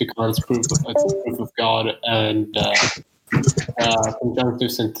synthesis to Kant's proof of God, and conjunctive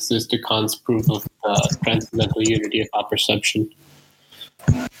synthesis to Kant's proof of transcendental unity of apperception.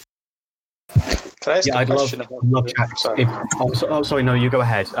 Can I ask a question love Jack. Sorry, no, you go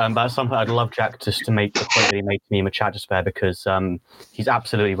ahead. But at some point, I'd love Jack just to make the point that he made to me in the chat just there, because he's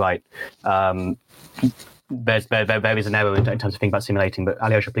absolutely right. There is an error in terms of thinking about simulating. But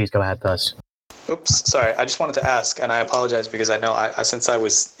Alyosha, please go ahead first. Oops, sorry. I just wanted to ask, and I apologize because I know since I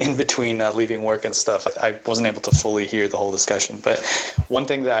was in between leaving work and stuff, I wasn't able to fully hear the whole discussion. But one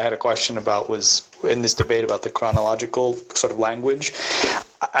thing that I had a question about was in this debate about the chronological sort of language.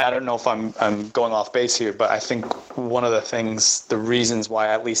 I don't know if I'm going off base here, but I think one of the reasons why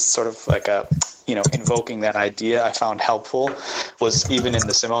at least sort of like invoking that idea I found helpful was even in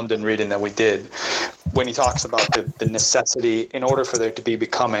the Simondon reading that we did, when he talks about the necessity, in order for there to be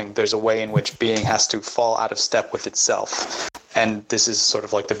becoming, there's a way in which being has to fall out of step with itself. And this is sort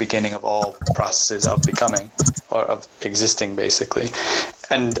of like the beginning of all processes of becoming, or of existing, basically.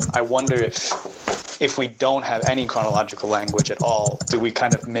 And I wonder if we don't have any chronological language at all, do we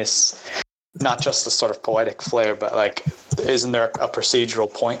kind of miss not just the sort of poetic flair, but like, isn't there a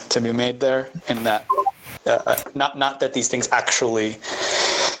procedural point to be made there in that, not that these things actually,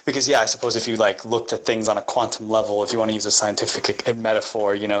 because I suppose if you like looked at things on a quantum level, if you want to use a scientific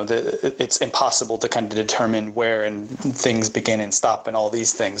metaphor, it's impossible to kind of determine where and things begin and stop and all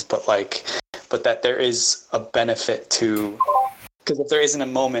these things, but that there is a benefit to, because if there isn't a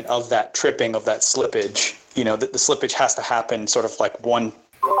moment of that tripping, of that slippage, the slippage has to happen sort of like one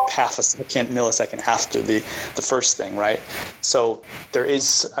half a second, millisecond after the first thing, right? So there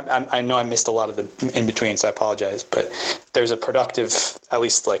is, I know I missed a lot of the in between, so I apologize, but there's a productive, at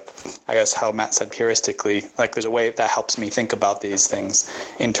least like, I guess how Matt said heuristically, like there's a way that helps me think about these things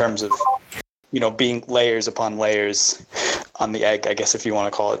in terms of, being layers upon layers on the egg, I guess, if you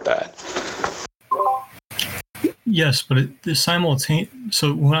want to call it that. Yes, but the simultaneous.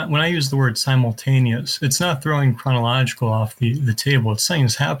 So when I use the word simultaneous, it's not throwing chronological off the table. It's saying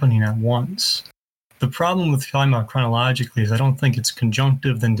it's happening at once. The problem with talking about chronologically is I don't think it's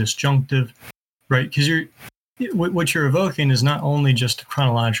conjunctive then disjunctive, right? Because what you're evoking is not only just a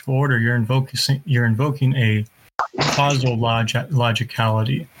chronological order. You're invoking a causal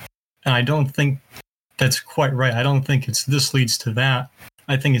logicality, and I don't think that's quite right. I don't think it's this leads to that.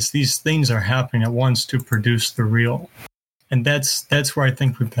 I think it's these things are happening at once to produce the real. And that's where I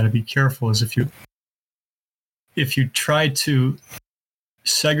think we've got to be careful, is if you try to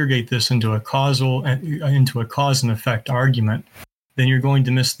segregate this into a cause and effect argument, then you're going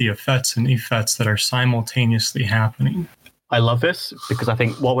to miss the effects and effects that are simultaneously happening. I love this because I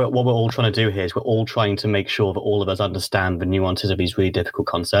think what we're all trying to do here is we're all trying to make sure that all of us understand the nuances of these really difficult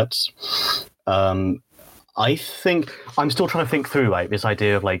concepts. I think I'm still trying to think through this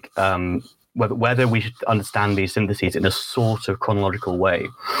idea of like whether we should understand these syntheses in a sort of chronological way,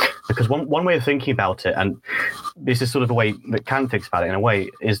 because one way of thinking about it, and this is sort of the way that Kant thinks about it in a way,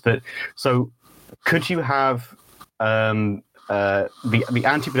 is that so could you have the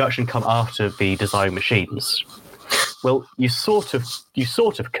anti-production come after the design machines? Well, you sort of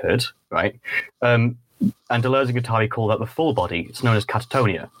could, right? And Deleuze and Guattari call that the full body. It's known as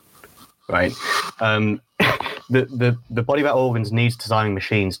catatonia, right? The body without organs needs designing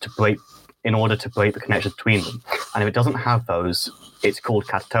machines in order to break the connection between them. And if it doesn't have those, it's called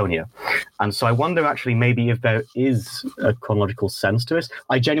catatonia. And so I wonder actually maybe if there is a chronological sense to this.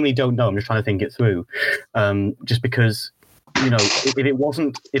 I genuinely don't know. I'm just trying to think it through. Just because,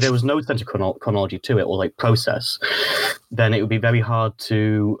 if there was no sense of chronology to it or like process, then it would be very hard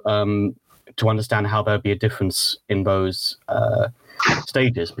to understand how there'd be a difference in those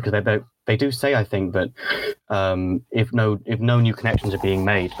stages, because they do say, I think, that if no new connections are being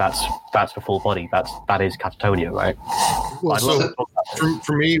made, that's the full body. That is catatonia, right? Well, so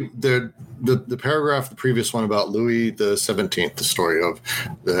for me, the paragraph, the previous one about Louis the 17th, the story of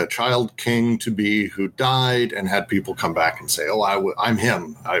the child king to be who died and had people come back and say, "Oh, I'm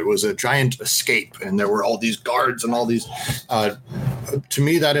him. I was a giant escape," and there were all these guards and all these. To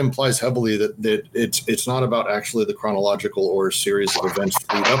me, that implies heavily that it's not about actually the chronological or series of events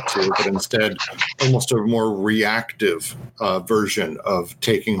to lead up to, but instead almost a more reactive version of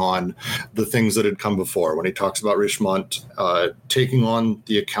taking on the things that had come before. When he talks about Richemont taking on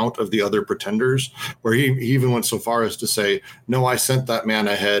the account of the other pretenders, where he even went so far as to say, "No, I sent that man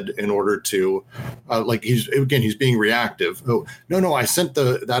ahead in order to," he's being reactive. "Oh, no, I sent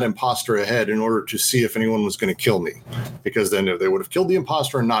that imposter ahead in order to see if anyone was going to kill me, because then they would have killed the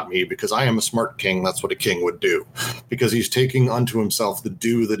imposter and not me, because I am a smart king. That's what a king would do," because he's taking unto himself the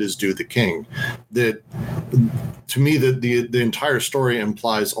due that is due the king. That, to me, the entire story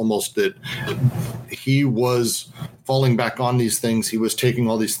implies almost that he was falling back on these things. He was taking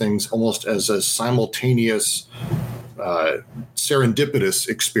all these things almost as a simultaneous serendipitous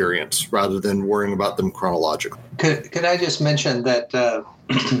experience rather than worrying about them chronologically. Could I just mention that,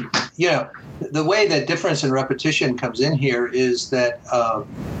 the way that difference and repetition comes in here is that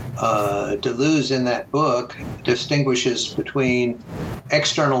Deleuze in that book distinguishes between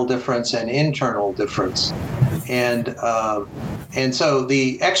external difference and internal difference. And so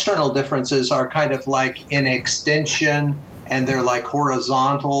the external differences are kind of like an extension and they're like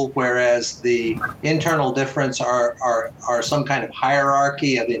horizontal, whereas the internal difference are some kind of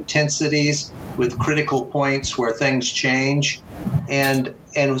hierarchy of intensities with critical points where things change. And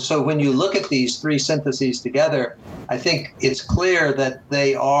so when you look at these three syntheses together, I think it's clear that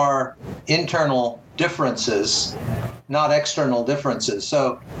they are internal differences, not external differences.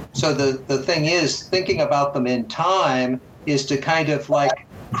 So the thing is, thinking about them in time is to kind of like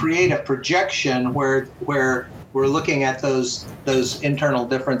create a projection where we're looking at those internal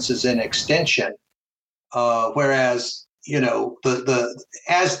differences in extension, whereas the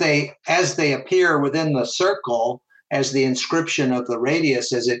as they appear within the circle, as the inscription of the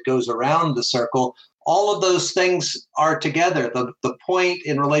radius as it goes around the circle, all of those things are together. The point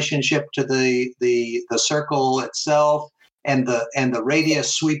in relationship to the circle itself and the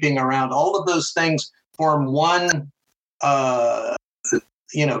radius sweeping around, all of those things form one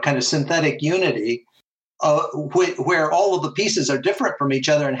kind of synthetic unity, where all of the pieces are different from each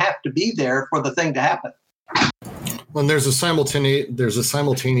other and have to be there for the thing to happen. And there's a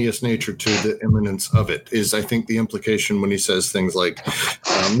simultaneous nature to the immanence of it, is I think the implication when he says things like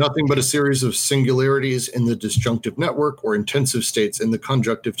nothing but a series of singularities in the disjunctive network or intensive states in the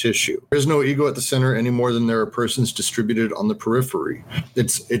conjunctive tissue. There's no ego at the center any more than there are persons distributed on the periphery.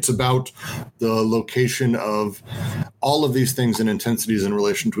 It's about the location of all of these things and intensities in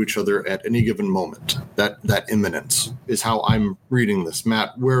relation to each other at any given moment. That immanence is how I'm reading this.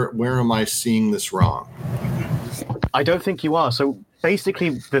 Matt, where am I seeing this wrong? I don't think you are. So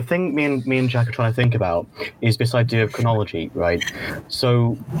basically, the thing me and Jack are trying to think about is this idea of chronology, right?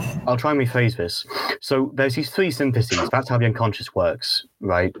 So I'll try and rephrase this. So there's these three syntheses. That's how the unconscious works,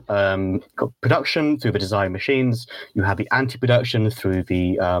 right? Got production through the design machines. You have the anti-production through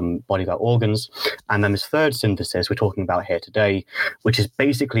the body without organs. And then this third synthesis we're talking about here today, which is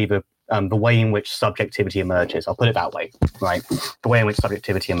basically the way in which subjectivity emerges. I'll put it that way, right? The way in which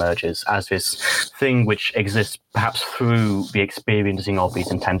subjectivity emerges as this thing which exists perhaps through the experiencing of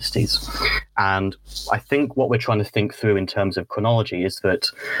these intensities. And I think what we're trying to think through in terms of chronology is that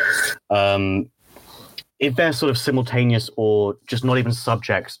if they're sort of simultaneous or just not even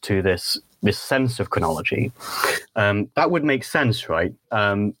subject to this sense of chronology, that would make sense, right?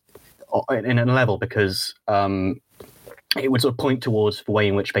 In a level, because it would sort of point towards the way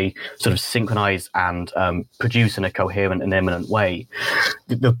in which they sort of synchronize and produce in a coherent and immanent way.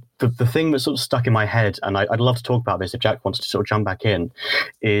 The thing that's sort of stuck in my head, and I'd love to talk about this if Jack wants to sort of jump back in,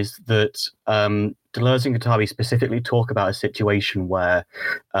 is that Deleuze and Guattari specifically talk about a situation where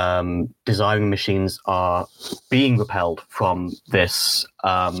desiring machines are being repelled from this,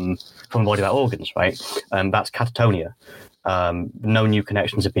 from the body without organs, right? That's catatonia. No new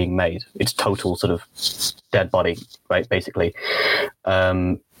connections are being made. It's total sort of dead body, right? Basically,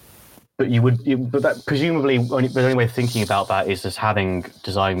 but that presumably the only way of thinking about that is as having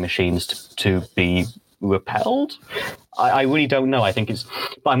design machines to be repelled. I really don't know. I think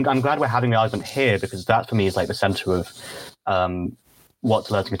but I'm glad we're having the argument here, because that for me is like the center of what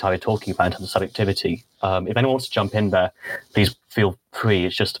Deleuze and Guattari are talking about in terms of subjectivity. If anyone wants to jump in there, please feel free.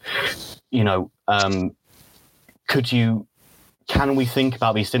 It's just, can we think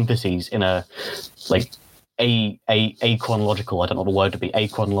about these syntheses in a chronological, I don't know the word to be,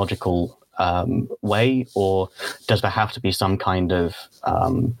 achronological way, or does there have to be some kind of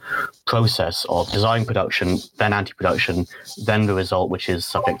process of design production, then anti-production, then the result, which is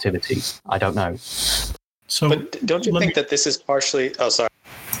subjectivity? I don't know. So, but don't you think that this is partially... Oh, sorry.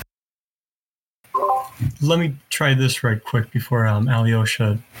 Let me try this right quick before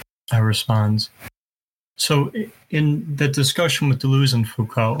Alyosha responds. So in the discussion with Deleuze and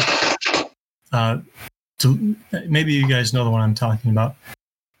Foucault, maybe you guys know the one I'm talking about.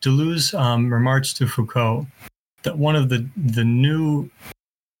 Deleuze remarks to Foucault that one of the new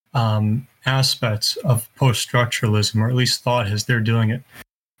aspects of post-structuralism, or at least thought as they're doing it,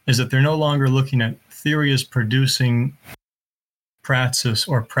 is that they're no longer looking at theory as producing praxis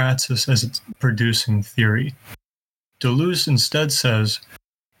or praxis as it's producing theory. Deleuze instead says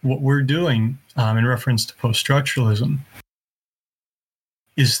what we're doing in reference to post-structuralism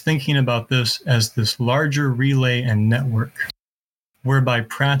is thinking about this as this larger relay and network, whereby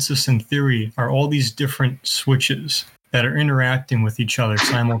praxis and theory are all these different switches that are interacting with each other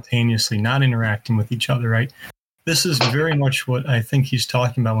simultaneously, not interacting with each other, right? This is very much what I think he's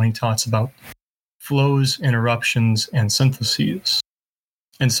talking about when he talks about flows, interruptions, and syntheses.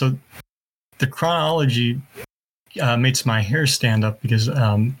 And so the chronology makes my hair stand up because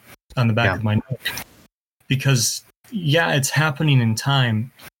on the back of my neck. Because, it's happening in time,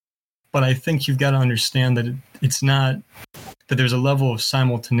 but I think you've got to understand that it's not, that there's a level of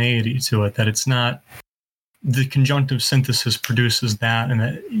simultaneity to it, that it's not the conjunctive synthesis produces that,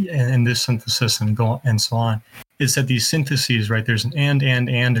 and this synthesis and so on. Is that these syntheses, right? There's an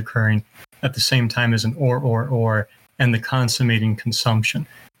and occurring at the same time as an or, and the consummating consumption.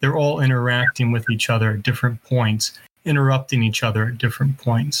 They're all interacting with each other at different points, interrupting each other at different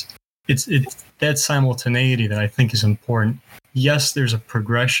points. It's that simultaneity that I think is important. Yes, there's a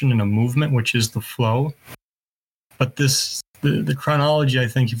progression and a movement, which is the flow, but the chronology, I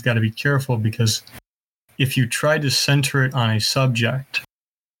think you've got to be careful, because if you try to center it on a subject,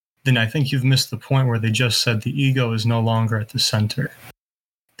 then I think you've missed the point where they just said the ego is no longer at the center.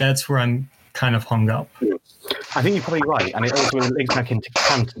 That's where I'm kind of hung up. I think you're probably right, and it also links back into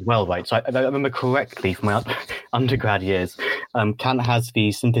Kant as well, right? So I remember correctly from my undergrad years, Kant has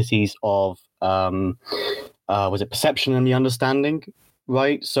the syntheses of, was it perception and the understanding,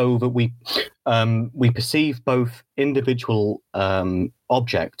 right? So that we perceive both individual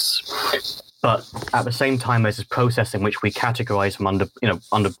objects, but at the same time, there's this process in which we categorize them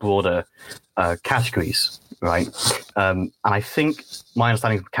under broader categories, right? And I think my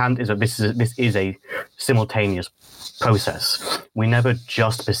understanding of Kant is that this is a simultaneous process. We never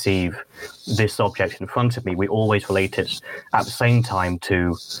just perceive this object in front of me. We always relate it at the same time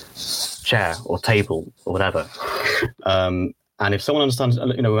to chair or table or whatever. And if someone understands,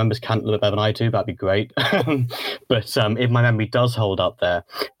 remembers Kant a little bit better than I do, that'd be great. But if my memory does hold up there,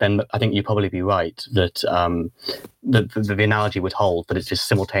 then I think you'd probably be right that the analogy would hold, that it's this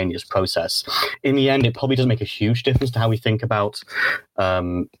simultaneous process. In the end, it probably doesn't make a huge difference to how we think about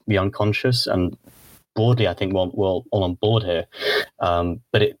the unconscious, and broadly, I think we're all on board here.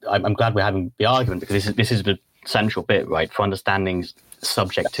 But I'm glad we're having the argument, because this is the central bit, right, for understanding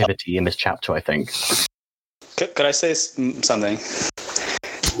subjectivity in this chapter, I think. Could I say something?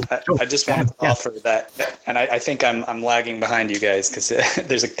 I just wanted to offer that, and I think I'm lagging behind you guys, because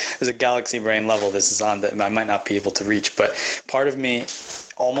there's a galaxy brain level this is on that I might not be able to reach. But part of me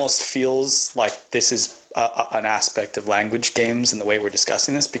almost feels like this is an aspect of language games in the way we're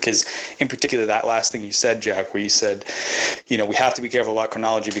discussing this, because in particular that last thing you said, Jack, where you said, we have to be careful about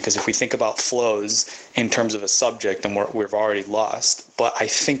chronology, because if we think about flows in terms of a subject, then we've already lost. But I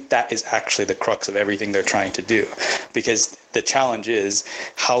think that is actually the crux of everything they're trying to do, because the challenge is,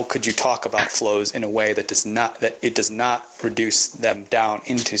 how could you talk about flows in a way that does not reduce them down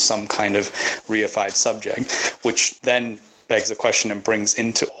into some kind of reified subject, which then begs the question and brings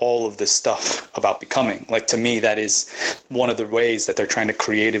into all of this stuff about becoming. Like, to me, that is one of the ways that they're trying to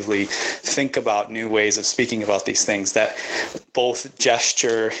creatively think about new ways of speaking about these things, that both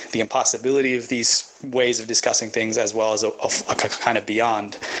gesture the impossibility of these ways of discussing things, as well as a kind of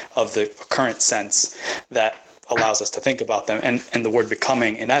beyond of the current sense that allows us to think about them. And the word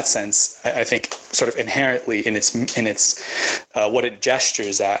becoming, in that sense, I think sort of inherently in its what it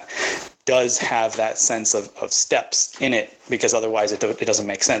gestures at, does have that sense of steps in it, because otherwise it doesn't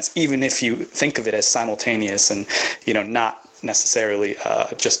make sense, even if you think of it as simultaneous and not necessarily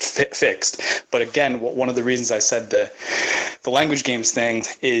just fixed. But again, one of the reasons I said the language games thing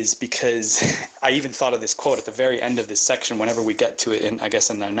is because I even thought of this quote at the very end of this section, whenever we get to it in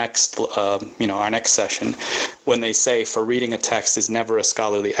our next our next session, when they say, "For reading a text is never a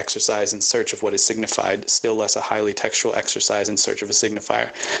scholarly exercise in search of what is signified, still less a highly textual exercise in search of a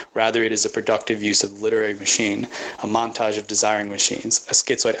signifier. Rather, it is a productive use of the literary machine, a montage of desiring machines, a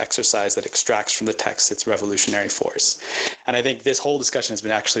schizoid exercise that extracts from the text its revolutionary force." And I think this whole discussion has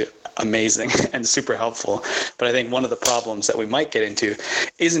been actually amazing and super helpful. But I think one of the problems that we might get into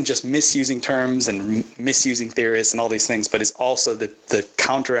isn't just misusing terms and misusing theorists and all these things, but is also the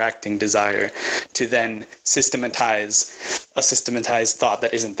counteracting desire to then systematize a systematized thought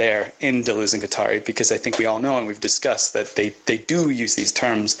that isn't there in Deleuze and Guattari, because I think we all know, and we've discussed, that they do use these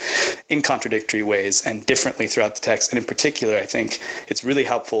terms in contradictory ways and differently throughout the text. And in particular, I think it's really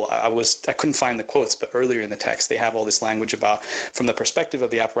helpful. I couldn't find the quotes, but earlier in the text, they have all this language about, from the perspective of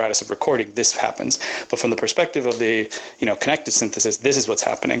the apparatus of recording, this happens. But from the perspective of the connected synthesis, this is what's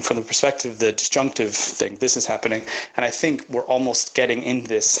happening. From the perspective of the disjunctive thing, this is happening. And I think we're almost getting in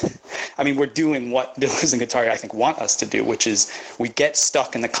this. I mean, we're doing what Deleuze and Guattari, I think, want us to do, which is we get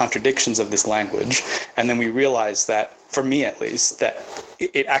stuck in the contradictions of this language, and then we realize that, for me at least, that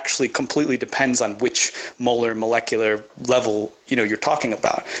it actually completely depends on which molecular level you're talking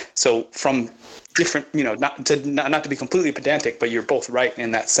about. So from different, not to be completely pedantic, but you're both right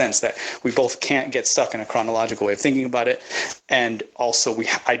in that sense that we both can't get stuck in a chronological way of thinking about it. And also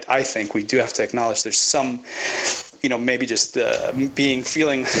I think we do have to acknowledge there's some maybe just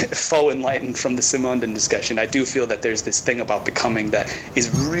feeling faux enlightened from the Simondon discussion, I do feel that there's this thing about becoming that is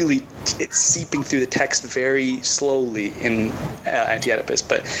really, it's seeping through the text very slowly in Anti-Oedipus,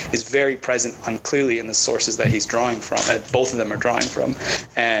 but is very present clearly in the sources that he's drawing from, both of them are drawing from.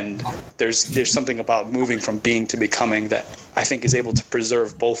 And there's something about moving from being to becoming that I think is able to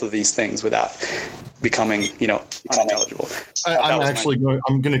preserve both of these things without becoming, unintelligible.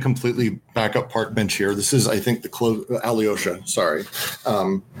 I'm going to completely back up Parkbench here. This is, I think, Alyosha. Sorry.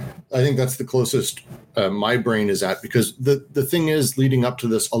 I think that's the closest my brain is at, because the thing is, leading up to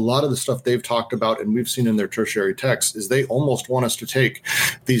this, a lot of the stuff they've talked about and we've seen in their tertiary texts is they almost want us to take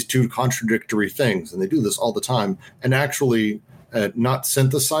these two contradictory things, and they do this all the time, and actually not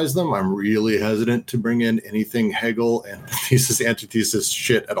synthesize them. I'm really hesitant to bring in anything Hegel and thesis antithesis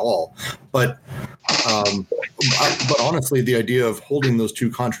shit at all. But honestly, the idea of holding those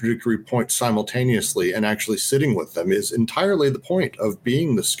two contradictory points simultaneously and actually sitting with them is entirely the point of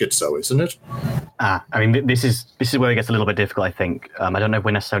being the schizo, isn't it? I mean, this is where it gets a little bit difficult, I think. I don't know if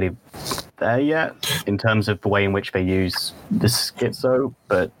we're necessarily there yet in terms of the way in which they use the schizo,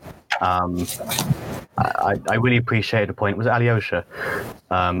 but I really appreciate the point. Was it Alyosha?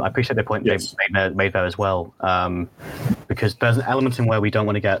 I appreciate the point yes. they made there as well, because there's an element in where we don't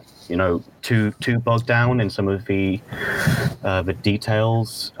want to get too bogged down in some of the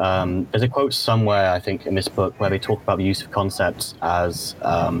details. There's a quote somewhere, I think, in this book where they talk about the use of concepts as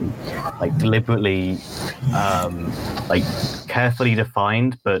deliberately carefully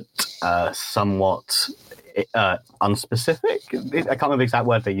defined, but somewhat unspecific. I can't remember the exact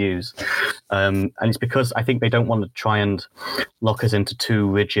word they use, and it's because I think they don't want to try and lock us into too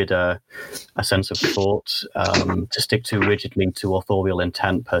rigid a sense of thought, to stick too rigidly to authorial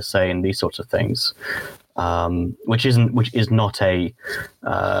intent per se, and these sorts of things, which is not a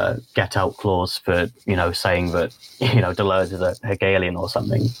get out clause for saying that Deleuze is a Hegelian or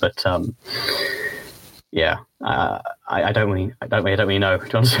something, but I don't really know, to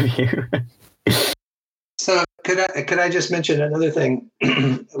be honest with you. So could I just mention another thing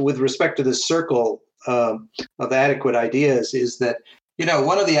with respect to this circle of adequate ideas is that,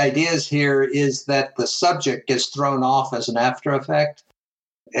 one of the ideas here is that the subject gets thrown off as an after effect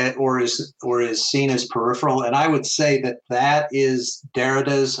or is seen as peripheral. And I would say that is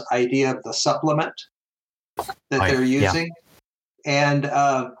Derrida's idea of the supplement that they're using. Yeah. And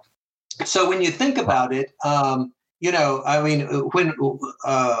so when you think about it,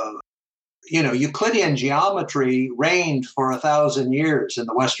 Euclidean geometry reigned for 1,000 years in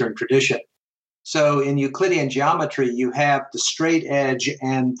the Western tradition. So in Euclidean geometry, you have the straight edge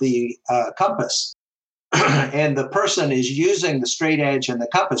and the compass. And the person is using the straight edge and the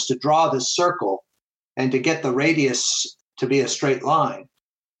compass to draw this circle and to get the radius to be a straight line.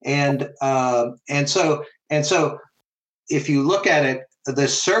 And so if you look at it, the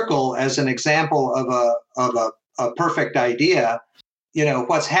circle as an example of a perfect idea,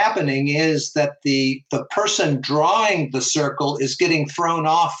 what's happening is that the person drawing the circle is getting thrown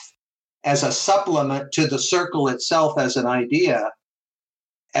off as a supplement to the circle itself as an idea,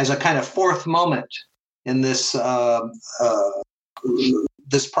 as a kind of fourth moment in this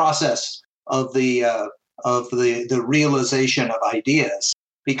this process of the realization of ideas,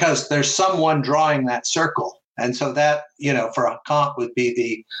 because there's someone drawing that circle. And so that, for Kant would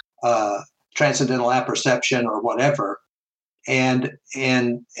be the transcendental apperception or whatever. And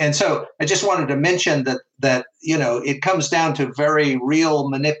so I just wanted to mention that it comes down to very real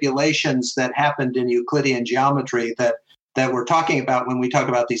manipulations that happened in Euclidean geometry that we're talking about when we talk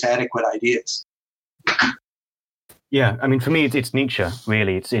about these adequate ideas. Yeah, I mean, for me, it's Nietzsche,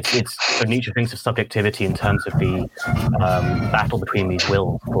 really. It's so Nietzsche thinks of subjectivity in terms of the battle between these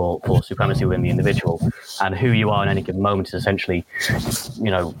wills for supremacy within the individual, and who you are in any given moment is essentially,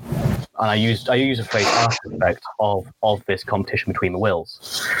 and I use a phrase aspect of this competition between the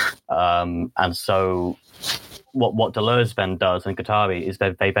wills, and so what Deleuze then does and Guattari is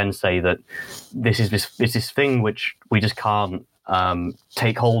that they then say that this is this thing which we just can't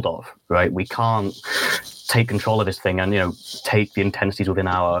take hold of, right? We can't take control of this thing and take the intensities within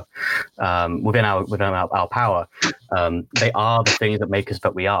our power. They are the things that make us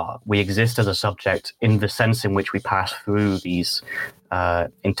that we are. We exist as a subject in the sense in which we pass through these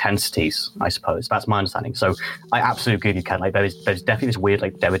intensities, I suppose. That's my understanding. So I absolutely agree with you, Ken. There's definitely this weird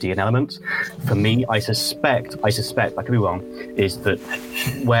Derridean element. For me, I suspect, I could be wrong, is that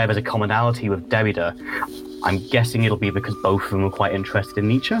where there's a commonality with Derrida, I'm guessing it'll be because both of them are quite interested in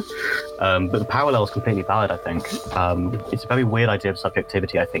Nietzsche. But the parallel is completely valid, I think. It's a very weird idea of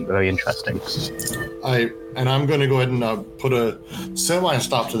subjectivity, I think, very interesting. I'm going to go ahead and put a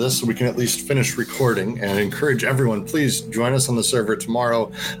semi-stop to this so we can at least finish recording, and encourage everyone, please join us on the server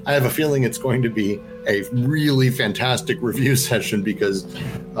tomorrow. I have a feeling it's going to be a really fantastic review session, because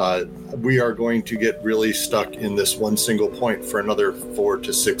we are going to get really stuck in this one single point for another 4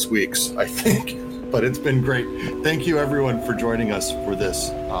 to 6 weeks, I think. But it's been great. Thank you, everyone, for joining us for this.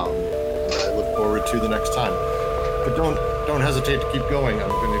 I look forward to the next time. But don't hesitate to keep going. I'm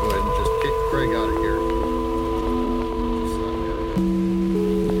going to go ahead and just kick Craig out.